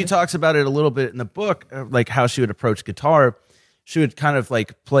 And she talks about it a little bit in the book, like how she would approach guitar. She would kind of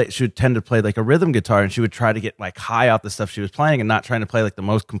like she would tend to play like a rhythm guitar, and she would try to get like high off the stuff she was playing and not trying to play like the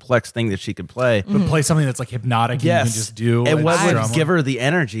most complex thing that she could play. But play something that's like hypnotic and you can just do. And what strum. would give her the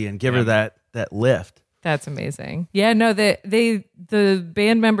energy and give her that lift. That's amazing. Yeah, no, the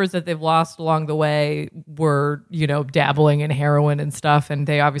band members that they've lost along the way were, dabbling in heroin and stuff, and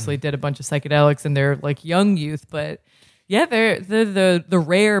they obviously did a bunch of psychedelics in their like young youth, but yeah, they're the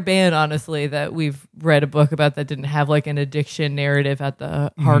rare band, honestly, that we've read a book about that didn't have like an addiction narrative at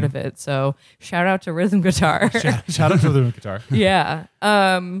the heart of it. So shout out to rhythm guitar. Shout out to the guitar. Yeah.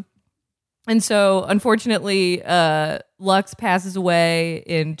 And so unfortunately, Lux passes away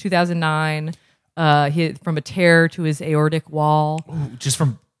in 2009 from a tear to his aortic wall. Just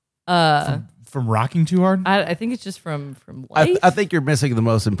from rocking too hard. I think it's just from life. I think you're missing the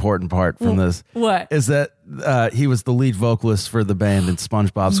most important part from this. What? Is that he was the lead vocalist for the band in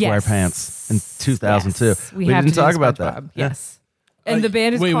SpongeBob Yes. SquarePants in 2002. Yes. We have didn't to do talk about that. SpongeBob. Yes. And the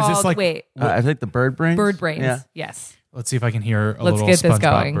band is wait, was called this like- I think the Bird Brains. Bird Brains. Yeah. Yes. Let's see if I can hear a Let's little get this SpongeBob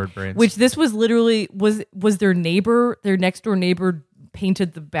going. Bird Brains. Which this was literally was their next door neighbor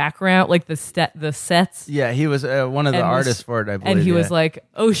painted the background, like the sets. Yeah, he was one of the And was- artists for it, I believe. And he was yeah. like,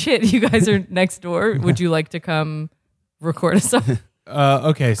 "Oh shit, you guys are next door. Would you like to come record a song?"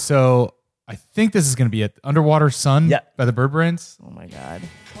 Okay, so I think this is going to be it. Underwater Sun Yeah. by the Bird Brains. Oh my god.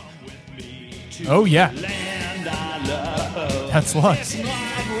 Oh, yeah. That's Lux.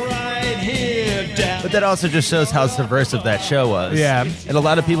 But that also just shows how subversive that show was. Yeah. And a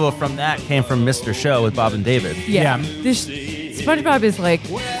lot of people from that came from Mr. Show with Bob and David. Yeah. Yeah. This SpongeBob is like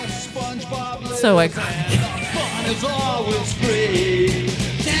so iconic. Is always free.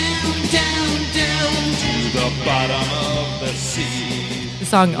 Down, down, down to the bottom of the sea. The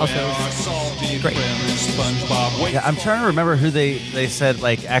song also Our is salty great. friend SpongeBob waits. Yeah, I'm trying to remember who they said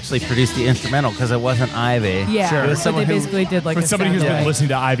like actually produced the instrumental because it wasn't Ivy. Yeah, Sure. It was but someone they who- basically did like But a somebody who's been soundtrack. listening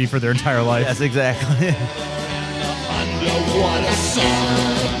to Ivy for their entire life. Yes, exactly. Underwater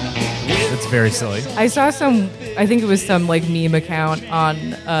sun. It's very silly. I saw some. I think it was some like meme account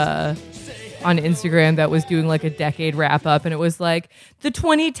on Instagram that was doing like a decade wrap up, and it was like the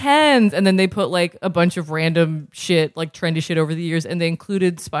 2010s, and then they put like a bunch of random shit, like trendy shit over the years, and they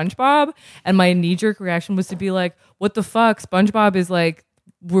included SpongeBob. And my knee jerk reaction was to be like, "What the fuck? SpongeBob is like,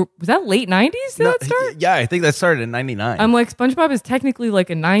 was that late 90s? Did that start?" Yeah, I think that started in '99. I'm like, SpongeBob is technically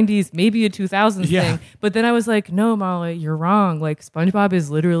like a 90s, maybe a 2000s Yeah. thing. But then I was like, no, Molly, you're wrong. Like, SpongeBob is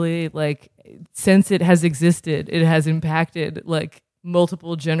literally like, since it has existed, it has impacted like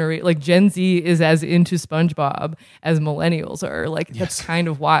multiple like Gen Z is as into SpongeBob as millennials are. Like, that's kind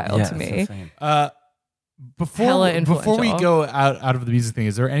of wild to me. Hella Before we influential. go out of the music thing,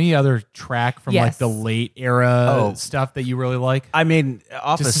 is there any other track from like Yes. the late era Oh. stuff that you really like? I mean,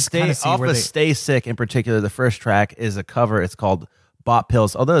 off Just of to Stay kinda see off where of they- Stay Sick in particular, the first track is a cover. It's called Bop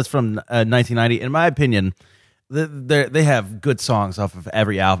Pills. Although it's from 1990, in my opinion, they have good songs off of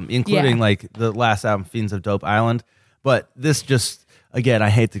every album, including Yeah. like the last album, Fiends of Dope Island. But this just, again, I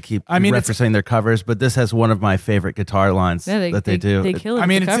hate to keep referencing their covers, but this has one of my favorite guitar lines Yeah, that they do. They kill it. I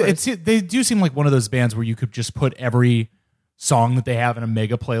mean, with the covers. they do seem like one of those bands where you could just put every song that they have in a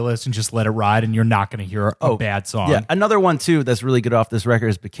mega playlist and just let it ride, and you're not going to hear a bad song. Yeah, another one too that's really good off this record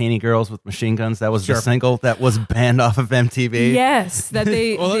is Bikini Girls with Machine Guns. That was Sure. the single that was banned off of MTV. Yes, that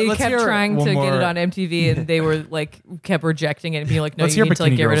they Well, they let's kept hear trying one to get it more. on MTV, and they were like kept rejecting it and being like, "No, Let's you hear need to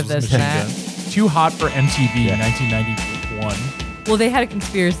like Bikini get rid Girls of with this and Machine that." Gun. Too Hot for MTV, 1991. Well, they had a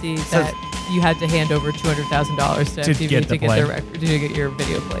conspiracy that you had to hand over $200,000 to MTV get the to get play. their record, to get your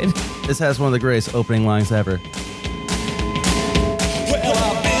video played. This has one of the greatest opening lines ever. Well,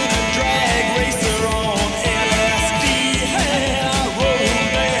 I've been a drag racer on LSD.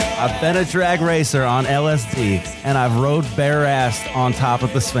 I've been a drag racer on LSD, and I've rode bare-assed on top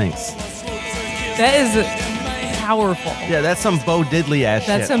of the Sphinx. That is powerful. Yeah, that's some Bo Diddley ass shit.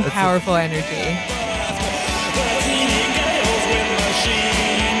 That's some That's powerful energy.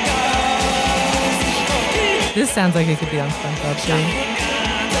 This sounds like it could be on SpongeBob too.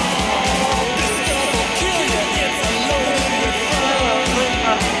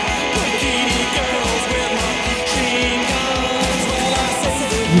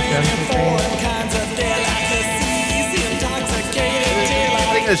 I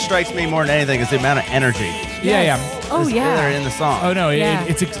think that strikes me more than anything is the amount of energy Yeah. Oh that's yeah. in the song. Oh no, Yeah.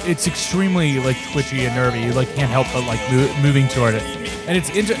 it's extremely like twitchy and nervy. You like can't help but like moving toward it. And it's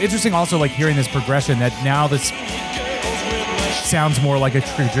interesting also like hearing this progression that now this sounds more like a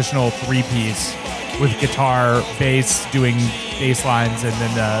traditional 3-piece with guitar, bass, doing bass lines, and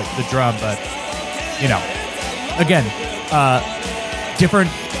then the drum. But you know, again, different,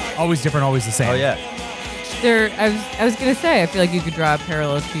 always the same. Oh yeah. I was gonna say, I feel like you could draw a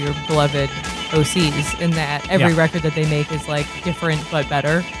parallel to your beloved OCs in that every Yeah. record that they make is like different but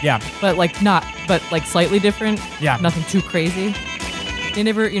better. Yeah. But like like slightly different. Yeah. Nothing too crazy. They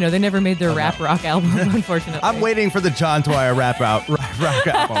never made their rap rock album, unfortunately. I'm waiting for the John Dwyer rock album.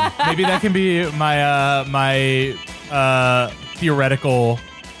 Maybe that can be my theoretical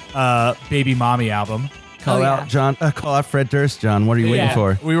baby mommy album. Call Oh, out yeah. John. Call out Fred Durst, John. What are you waiting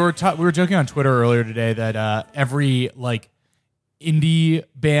for? We were joking on Twitter earlier today that every like indie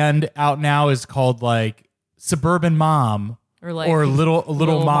band out now is called like Suburban Mom Or, like, Little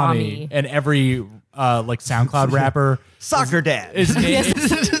Little Mommy, Mommy. and every like SoundCloud rapper Soccer Dad. is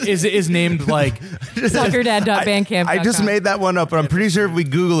named like Suckerdad.bandcamp.com. I just made that one up, but I'm pretty sure if we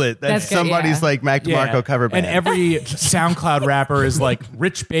Google it, That's that's good, somebody's yeah. like Mac DeMarco cover band. and every SoundCloud rapper is like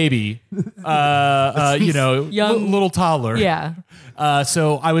Rich Baby, Young- little toddler. Yeah.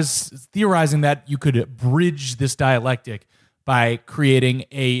 So I was theorizing that you could bridge this dialectic by creating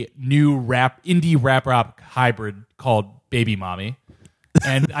a new indie rap rock hybrid called Baby Mommy.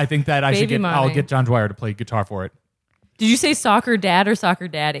 And I think that Baby Mommy. I'll get John Dwyer to play guitar for it. Did you say soccer dad or soccer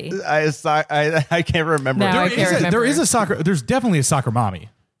daddy? I can't remember. No, I can't remember. There's definitely a soccer mommy.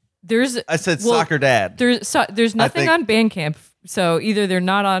 There's I said Soccer Dad. There's nothing think- on Bandcamp So either they're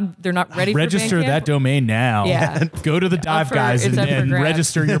not ready Register for Bandcamp. that domain now. Yeah. Go to the Dive for- Guys it's and, up for and grabs.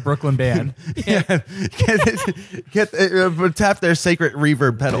 register your Brooklyn band. Tap their sacred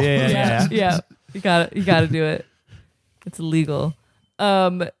reverb pedal. Yeah. You gotta do it. It's illegal.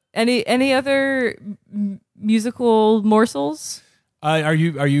 Any other musical morsels? Are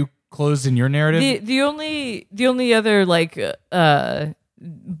you closed in your narrative? The only other like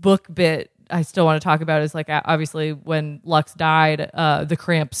book bit I still want to talk about is like obviously when Lux died, the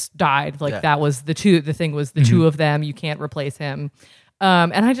Cramps died. Like that was the thing was the two of them. You can't replace him.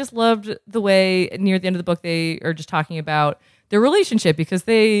 And I just loved the way near the end of the book they are just talking about their relationship because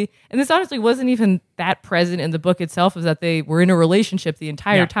and this honestly wasn't even that present in the book itself, is that they were in a relationship the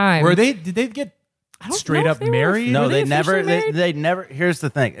entire time. Did they get don't straight know up if they were- married? No, Were they they never. officially married? They never. Here's the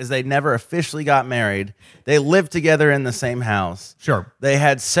thing: is they never officially got married. They lived together in the same house. Sure. They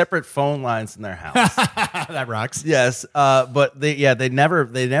had separate phone lines in their house. That rocks. Yes, but they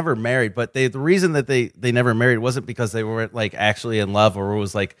never married. But the reason that they never married wasn't because they weren't like actually in love or it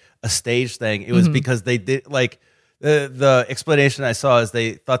was like a stage thing. It was because they did like. The explanation I saw is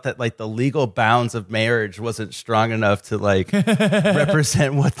they thought that like the legal bounds of marriage wasn't strong enough to like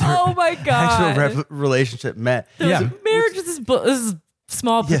represent what their Oh my God. actual relationship meant. Yeah. Marriage is this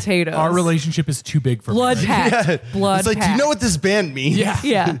small potatoes. Our relationship is too big for blood marriage. pact. Blood It's like, do you pact. know what this band means?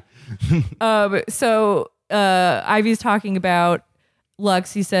 Yeah. So Ivy's talking about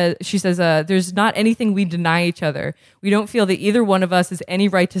Lux. She says, there's not anything we deny each other. We don't feel that either one of us has any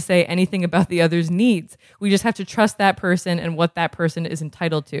right to say anything about the other's needs. We just have to trust that person and what that person is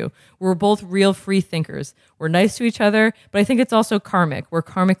entitled to. We're both real free thinkers. We're nice to each other, but I think it's also karmic. We're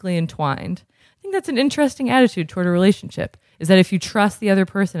karmically entwined. I think that's an interesting attitude toward a relationship, is that if you trust the other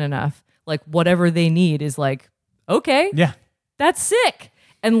person enough, like whatever they need is like, okay, Yeah. that's sick.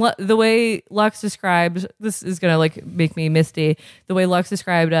 And the way Lux described, this is gonna like make me misty. The way Lux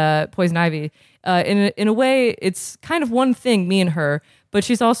described Poison Ivy, in a way, it's kind of one thing, me and her, but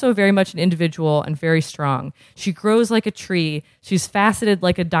she's also very much an individual and very strong. She grows like a tree. She's faceted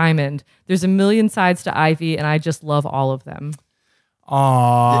like a diamond. There's a million sides to Ivy, and I just love all of them.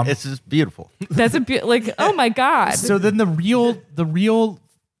 It's just beautiful. That's like, oh my God, So then the real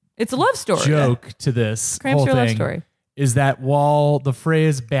it's a love story. joke to this Cramps whole your love thing story. is that while the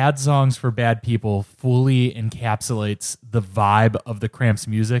phrase "bad songs for bad people" fully encapsulates the vibe of the Cramps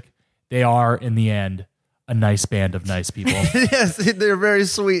music, they are in the end a nice band of nice people Yes, they're very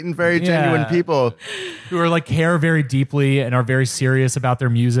sweet and very genuine Yeah. people. who are like care very deeply and are very serious about their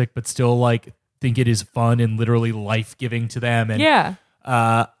music, but still like think it is fun and literally life-giving to them. And Yeah.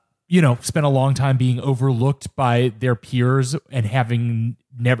 spent a long time being overlooked by their peers and having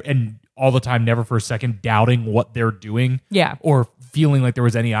never and all the time, never for a second doubting what they're doing. Yeah. Or feeling like there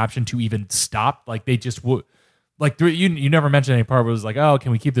was any option to even stop. Like they just would, like you never mentioned any part where it was like, oh,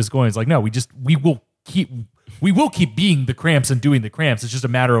 can we keep this going? It's like, no, we will keep being the Cramps and doing the Cramps. It's just a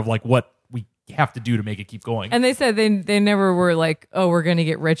matter of like what we have to do to make it keep going. And they said they never were like, oh, we're going to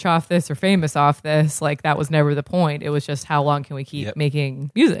get rich off this or famous off this. Like that was never the point. It was just how long can we keep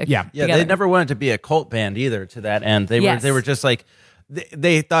making music? Yeah. Yeah, together. they never wanted to be a cult band either. To that end, Yes. they were just like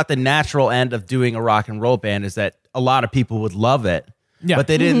they thought the natural end of doing a rock and roll band is that a lot of people would love it. Yeah. But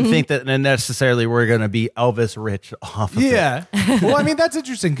they didn't think that necessarily we're going to be Elvis rich off of it. Yeah. Well, I mean, that's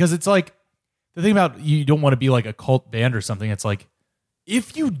interesting because it's like the thing about you don't want to be like a cult band or something. It's like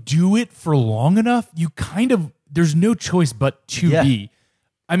if you do it for long enough, you kind of, there's no choice but to Yeah. be.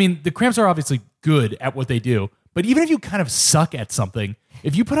 I mean, the Cramps are obviously good at what they do, but even if you kind of suck at something,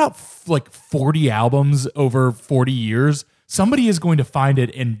 if you put out like 40 albums over 40 years, somebody is going to find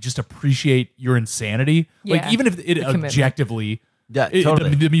it and just appreciate your insanity. Yeah. Like even if it commitment. objectively, Yeah,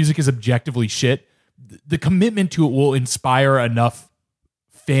 totally. the music is objectively shit, the commitment to it will inspire enough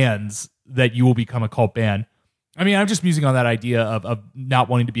fans that you will become a cult band. I mean, I'm just musing on that idea of not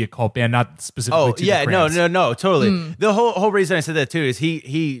wanting to be a cult band, not specifically Oh to yeah, the no, Cramps. totally. The whole reason I said that too is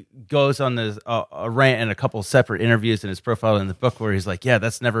he goes on this a rant in a couple separate interviews in his profile in the book where he's like, yeah,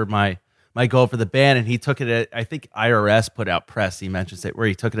 that's never my goal for the band, and he took it at, I think IRS put out press. He mentions it where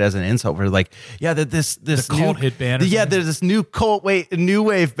he took it as an insult. Where like, yeah, that this cult hit band or yeah, something? there's this new new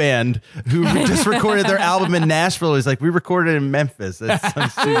wave band who just recorded their album in Nashville. He's like, we recorded in Memphis at some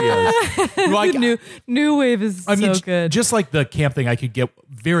studios. Like, New wave is I mean, so good. just like the camp thing, I could get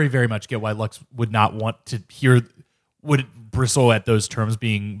very, very much get why Lux would not want to hear, would bristle at those terms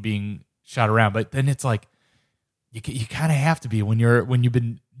being shot around. But then it's like, you kind of have to be when you've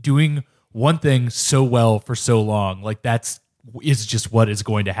been doing one thing so well for so long. Like is just what is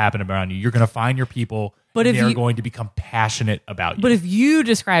going to happen around you. You're going to find your people But if they're you- going to become passionate about you. But if you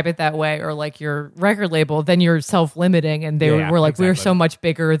describe it that way, or like your record label, then you're self-limiting, and they Yeah, were like, "We're exactly. so much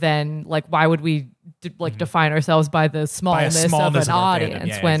bigger than like. Why would we define ourselves by the smallness, smallness of an of our fandom. audience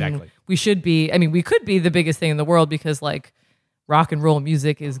Yeah, when exactly. we should be? I mean, we could be the biggest thing in the world because like rock and roll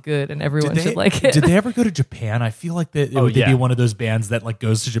music is good and everyone should like it. Did they ever go to Japan? I feel like that they'd be one of those bands that like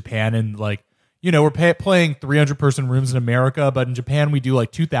goes to Japan and like, you know, we're playing 300-person rooms in America, but in Japan we do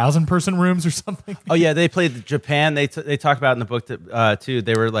like 2,000-person rooms or something. Oh yeah, they played Japan. They talk about in the book that too.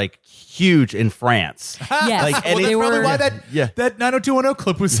 They were like huge in France. Yes, Like, and well, it's they Probably were why that Yeah. that 90210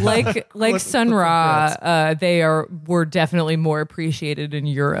 clip was like Sun Ra. They were definitely more appreciated in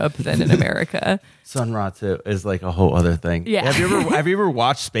Europe than in America. Sun Ra too is like a whole other thing. Yeah. Have you ever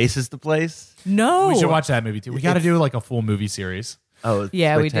watched Spaces the Place? No, We should watch that movie too. We got to do like a full movie series. Oh, it's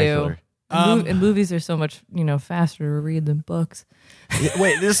Yeah, we do. spectacular. And movies are so much faster to read than books.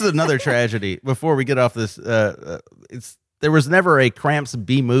 Wait, this is another tragedy. Before we get off this, there was never a Cramps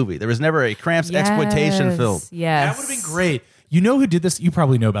B movie. There was never a Cramps exploitation film. Yes, That would have been great. You know who did this? You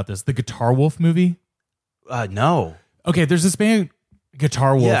probably know about this. The Guitar Wolf movie. No. Okay, there's this band,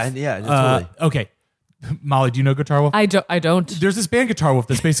 Guitar Wolf. Yeah, totally. Okay, Molly, do you know Guitar Wolf? I don't. There's this band, Guitar Wolf,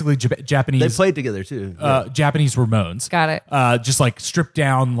 that's basically Japanese. They played together too. Japanese Ramones. Got it. Just like stripped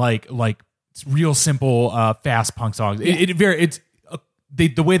down, like real simple, fast punk songs.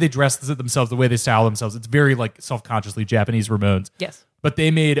 The way they dress themselves, the way they style themselves. It's very like self-consciously Japanese Ramones. Yes. But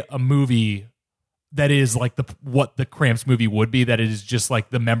they made a movie that is like what the Cramps movie would be. That it is just like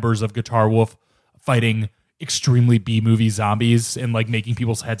the members of Guitar Wolf fighting extremely B-movie zombies and like making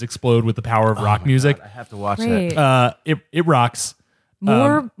people's heads explode with the power of rock music. I have to watch Great. that. It rocks.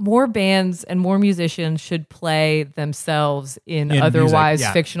 More bands and more musicians should play themselves in In otherwise music,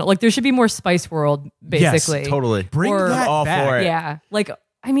 yeah. fictional. Like there should be more Spice World, basically. Yes, totally. Bring Or- that All back. for it. Yeah. Like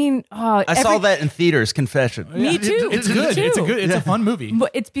I mean, I saw that in theaters. Confession. Me too. It's Me good. It's a too. good. It's a fun movie. But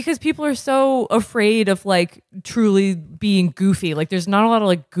it's because people are so afraid of like truly being goofy. Like there's not a lot of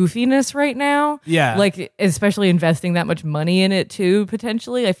like goofiness right now. Yeah. Like especially investing that much money in it too,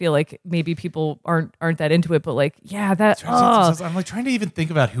 potentially. I feel like maybe people aren't that into it, but like, yeah, that I'm like trying to even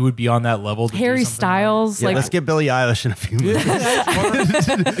think about who would be on that level. To do Harry something Styles, Yeah, like let's get Billie Eilish in a few minutes.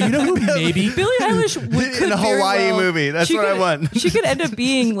 like- you know who maybe? Billie Eilish could In a very Hawaii well- movie. That's she what I could- want. She could end up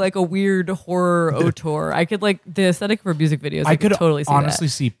being like a weird horror auteur. I could like the aesthetic for music videos. I could totally see honestly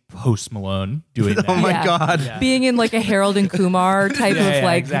that. see Post Malone doing that. Oh my Yeah. God. Being in like a Harold and Kumar type Yeah, of yeah,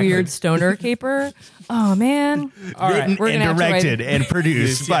 like exactly. weird stoner caper. Oh man! All right. Written We're gonna and have to write- directed and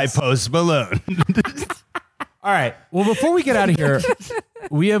produced by Yes. Post Malone. All right. Well, before we get out of here,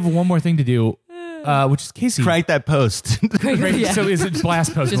 we have one more thing to do, which is Casey. Crank that post. Right, Yeah. So is it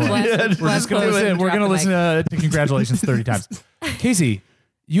blast Post Just Malone? blast- We're blast just gonna Post listen. and We're drop gonna the listen to congratulations 30 times. Casey,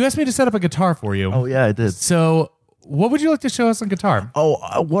 you asked me to set up a guitar for you. Oh yeah, I did. So, what would you like to show us on guitar?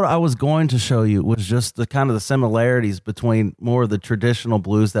 Oh, what I was going to show you was just the kind of the similarities between more of the traditional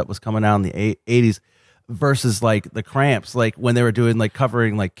blues that was coming out in the 80s versus like the Cramps, like when they were doing like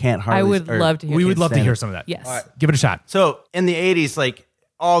covering like Can't Hardly. I would love to hear. We would this. love to Stand hear It. some of that. Yes. Give it a shot. So in the 80s, like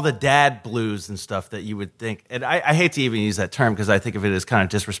all the dad blues and stuff that you would think, and I hate to even use that term because I think of it as kind of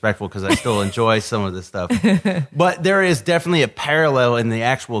disrespectful because I still enjoy some of this stuff. But there is definitely a parallel in the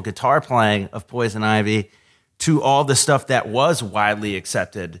actual guitar playing of Poison Ivy to all the stuff that was widely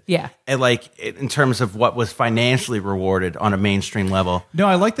accepted. Yeah. And like in terms of what was financially rewarded on a mainstream level. No,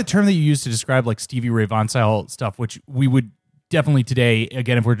 I like the term that you used to describe like Stevie Ray Vaughan style stuff, which we would definitely today,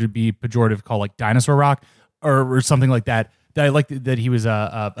 again, if we're to be pejorative, call like dinosaur rock or something like that. That I like that he was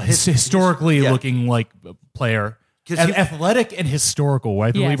a historically yeah. looking like player. 'Cause And you- athletic and historical,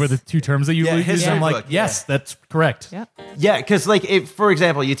 I believe, Yes. were the two terms that you Yeah, used. history I'm like, book, yes, that's correct. Yeah. Yeah, because like for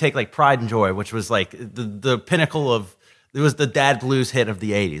example, you take like Pride and Joy, which was like the pinnacle of it was the dad blues hit of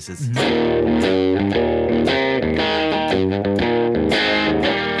the 80s. It's,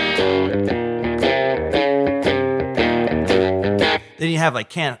 Then you have like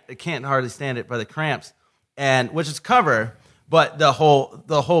can't hardly stand it by the Cramps, and which is cover, but the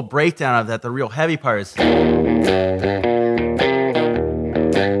whole breakdown of that, the real heavy part is.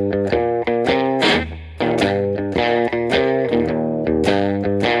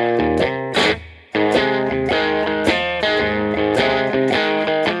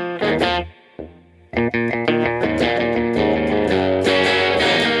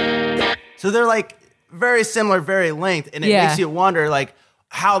 So they're like very similar, very linked, and it Yeah. makes you wonder like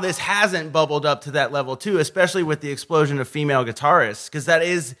how this hasn't bubbled up to that level too, especially with the explosion of female guitarists, because that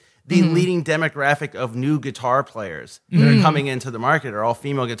is the leading demographic of new guitar players that are coming into the market are all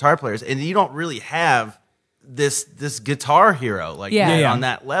female guitar players, and you don't really have this guitar hero, like Yeah. on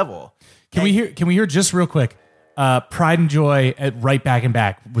that level. Can we hear just real quick? Pride and Joy at Right Back and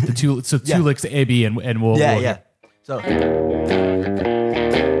Back with the two licks to A B and we'll Yeah. So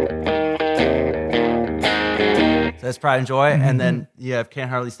that's Pride and Joy, and then you have Can't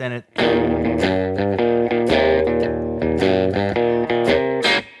Hardly Stand It.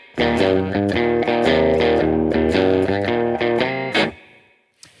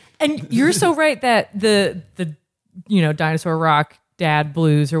 And you're so right that the dinosaur rock dad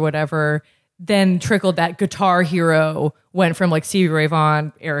blues or whatever then trickled that Guitar Hero went from like Stevie Ray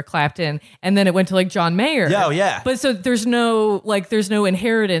Vaughan, Eric Clapton, and then it went to like John Mayer. Yeah, yeah. But so there's no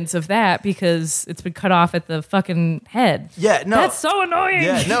inheritance of that because it's been cut off at the fucking head. Yeah, no. That's so annoying.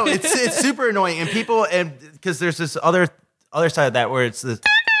 Yeah, no, it's super annoying, and people, and because there's this other side of that where it's this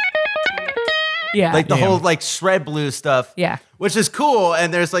Yeah. like the whole like shred blues stuff. Yeah. Which is cool,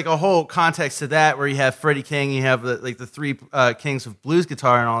 and there's like a whole context to that where you have Freddie King, you have the three kings of blues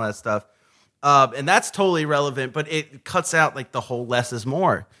guitar and all that stuff. And that's totally relevant, but it cuts out like the whole less is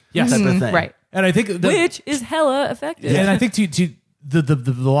more Yes. type of thing. Right. And I think Which is hella effective. and I think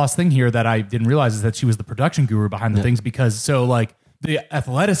the lost thing here that I didn't realize is that she was the production guru behind the things, because so like the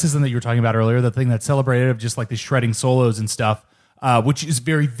athleticism that you were talking about earlier, the thing that's celebrated of just like the shredding solos and stuff, which is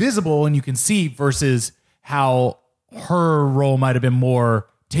very visible and you can see, versus how her role might have been more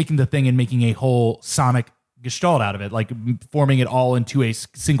taking the thing and making a whole sonic gestalt out of it, like forming it all into a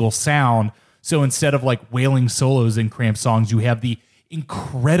single sound. So instead of like wailing solos in Cramp songs, you have the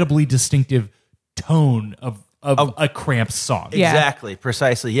incredibly distinctive tone of a Cramp song. Yeah. Exactly,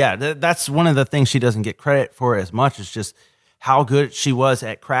 precisely. Yeah, that's one of the things she doesn't get credit for as much, is just how good she was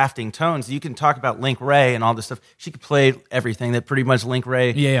at crafting tones. You can talk about Link Ray and all this stuff. She could play everything that pretty much Link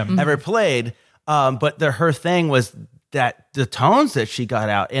Ray ever played. But her thing was that the tones that she got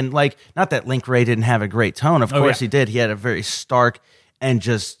out, and like, not that Link Ray didn't have a great tone. Of course he did. He had a very stark and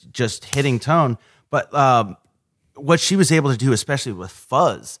just hitting tone. But what she was able to do, especially with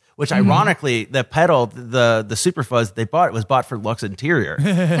fuzz, which ironically, the pedal, the super fuzz they bought, was bought for Lux Interior.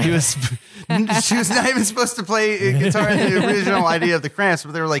 She was not even supposed to play guitar in the original idea of the Cramps,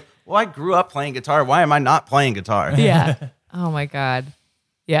 but they were like, well, I grew up playing guitar. Why am I not playing guitar? Yeah. Oh my God.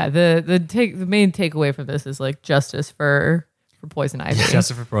 Yeah. The main takeaway from this is like justice for Poison Ivy.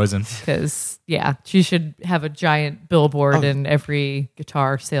 Justice for Poison. Because she should have a giant billboard in every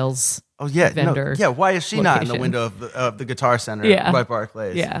guitar sales. Oh yeah, vendor. No, yeah. Why is she not in the location. window of the Guitar Center by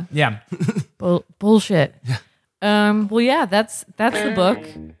Barclays? Yeah. Yeah. Bullshit. Well, yeah, that's the book.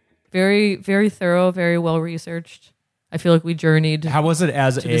 Very, very thorough, very well researched. I feel like we journeyed. How was it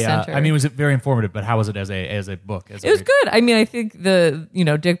as to the center. I mean, was it very informative? But how was it as a book? It was good. I mean, I think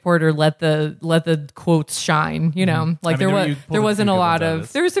Dick Porter let the quotes shine. Like there wasn't a lot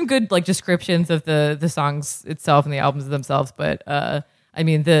of. There was some good like descriptions of the songs itself and the albums themselves, but I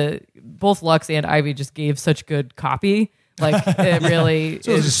mean both Lux and Ivy just gave such good copy. Like it really.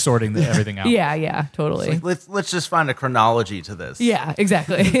 So it was just sorting everything out. Yeah, totally. Like, let's just find a chronology to this. Yeah,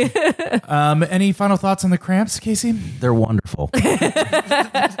 exactly. Any final thoughts on the Cramps, Casey? They're wonderful.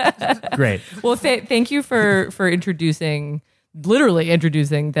 Great. Well, thank you for literally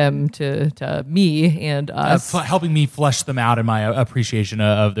introducing them to me and us. Helping me flesh them out in my appreciation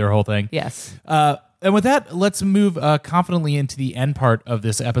of their whole thing. Yes. And with that, let's move confidently into the end part of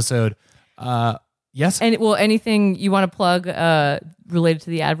this episode. Yes? And anything you want to plug related to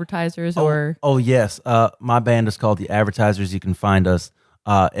the advertisers or? Oh yes. My band is called The Advertisers. You can find us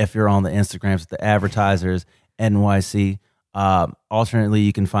if you're on the Instagrams at The Advertisers NYC. Alternately,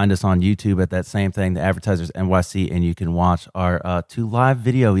 you can find us on YouTube at that same thing, The Advertisers NYC, and you can watch our 2 live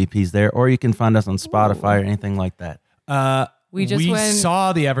video EPs there, or you can find us on Spotify or anything like that. We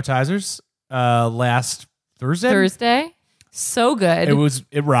saw The Advertisers last Thursday. So good.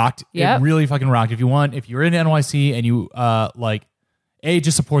 It rocked. Yep. It really fucking rocked. If you're in NYC and you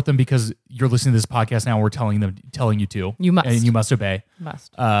just support them because you're listening to this podcast now, we're telling you to. You must. And you must obey.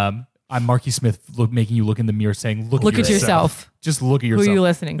 Must. I'm Marky Smith making you look in the mirror saying, look at yourself. Just look at yourself. Who are you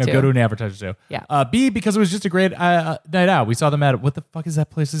listening to? Go to an advertiser show. Yeah. B, because it was just a great night out. We saw them at, what the fuck is that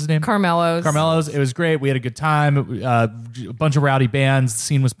place's name? Carmelo's. It was great. We had a good time. A bunch of rowdy bands. The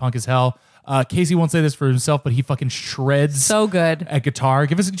scene was punk as hell. Casey won't say this for himself, but he fucking shreds so good at guitar.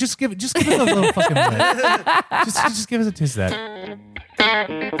 Give us a little fucking bit. Just give us a taste of that.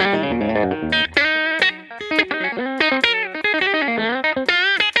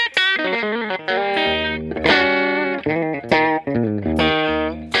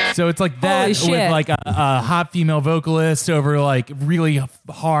 So it's like that Holy shit. with like a hot female vocalist over like really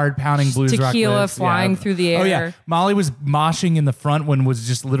hard pounding blues rock Tequila riffs. flying through the Oh yeah, air. Molly was moshing in the front when was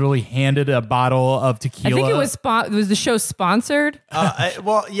just literally handed a bottle of I tequila. think it was the show sponsored.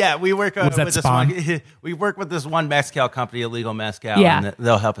 Well, yeah, we work Was that with this Spawn? one. We work with this one mezcal company, Illegal Mezcal, Yeah. and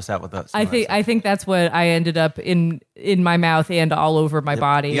they'll help us out with that. I think that's what I ended up in my mouth and all over my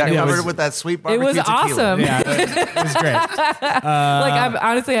body. You got And it covered was- with that sweet it barbecue was tequila. awesome. Yeah, it was great. Like I'm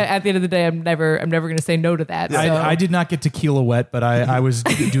honestly at the end of the day, I'm never going to say no to that. So. I did not get tequila wet, but I was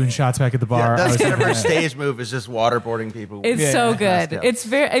doing shots back at the bar. Yeah, I that's was kind of having her a- stage move is just waterboarding people. It's Yeah, so yeah. good. Mezcal. It's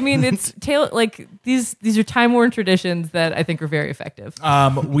very. I mean, it's like these are time worn traditions that I think are very effective.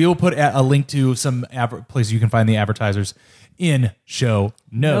 We will put a link to some places you can find the advertisers in show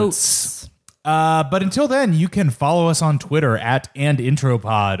notes. But until then, you can follow us on Twitter at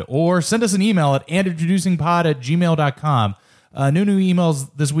 @andintropod or send us an email at andintroducingpod@gmail.com. No new emails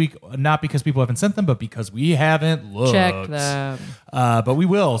this week, not because people haven't sent them, but because we haven't looked. Check them. But we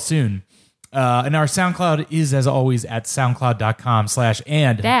will soon. And our SoundCloud is, as always, at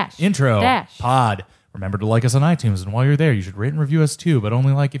soundcloud.com/and-intro-pod. Remember to like us on iTunes, and while you're there, you should rate and review us too, but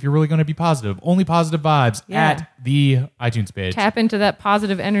only like if you're really going to be positive. Only positive vibes Yeah. at the iTunes page. Tap into that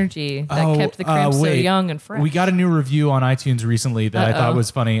positive energy that kept the cramps so wait. young and fresh. We got a new review on iTunes recently that I thought was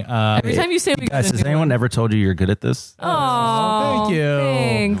funny. Every time you say we got Guys, a has new anyone one. ever told you you're good at this? Oh, thank you.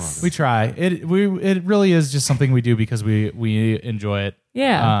 Thanks. We try. It really is just something we do because we enjoy it.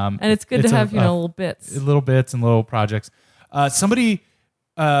 Yeah, and it's good to have little bits. little bits and little projects. Somebody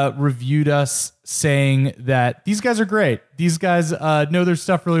reviewed us saying that these guys are great. These guys know their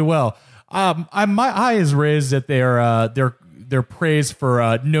stuff really well. My eye is raised at their praise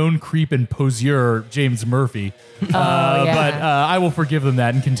for known creep and poseur James Murphy. yeah. But I will forgive them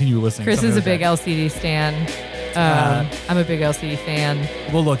that and continue listening. Chris Some is a other big time. LCD stan. I'm a big LCD fan.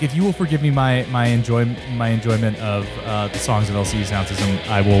 Well, look, if you will forgive me my enjoyment of the songs of LCD Sound System,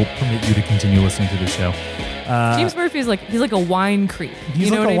 I will permit you to continue listening to this show. James Murphy's he's like a wine creep. He's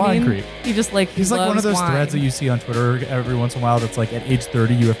you know like a what I wine mean? creep. He just He's like one of loves those wine. threads that you see on Twitter every once in a while. That's like at age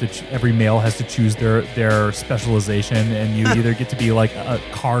 30, you have to every male has to choose their specialization, and you either get to be like a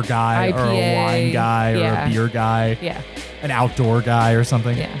car guy or a IPA, wine guy or yeah. a beer guy, Yeah, an outdoor guy or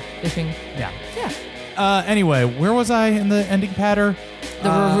something. yeah, fishing. Yeah. Yeah, Anyway, where was I in the ending patter?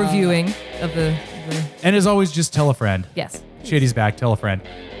 the reviewing of the And as always, just tell a friend. yes. Shady's back. Tell a friend.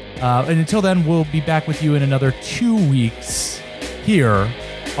 And until then, we'll be back with you in another 2 weeks here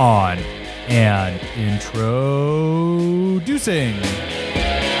on And Introducing.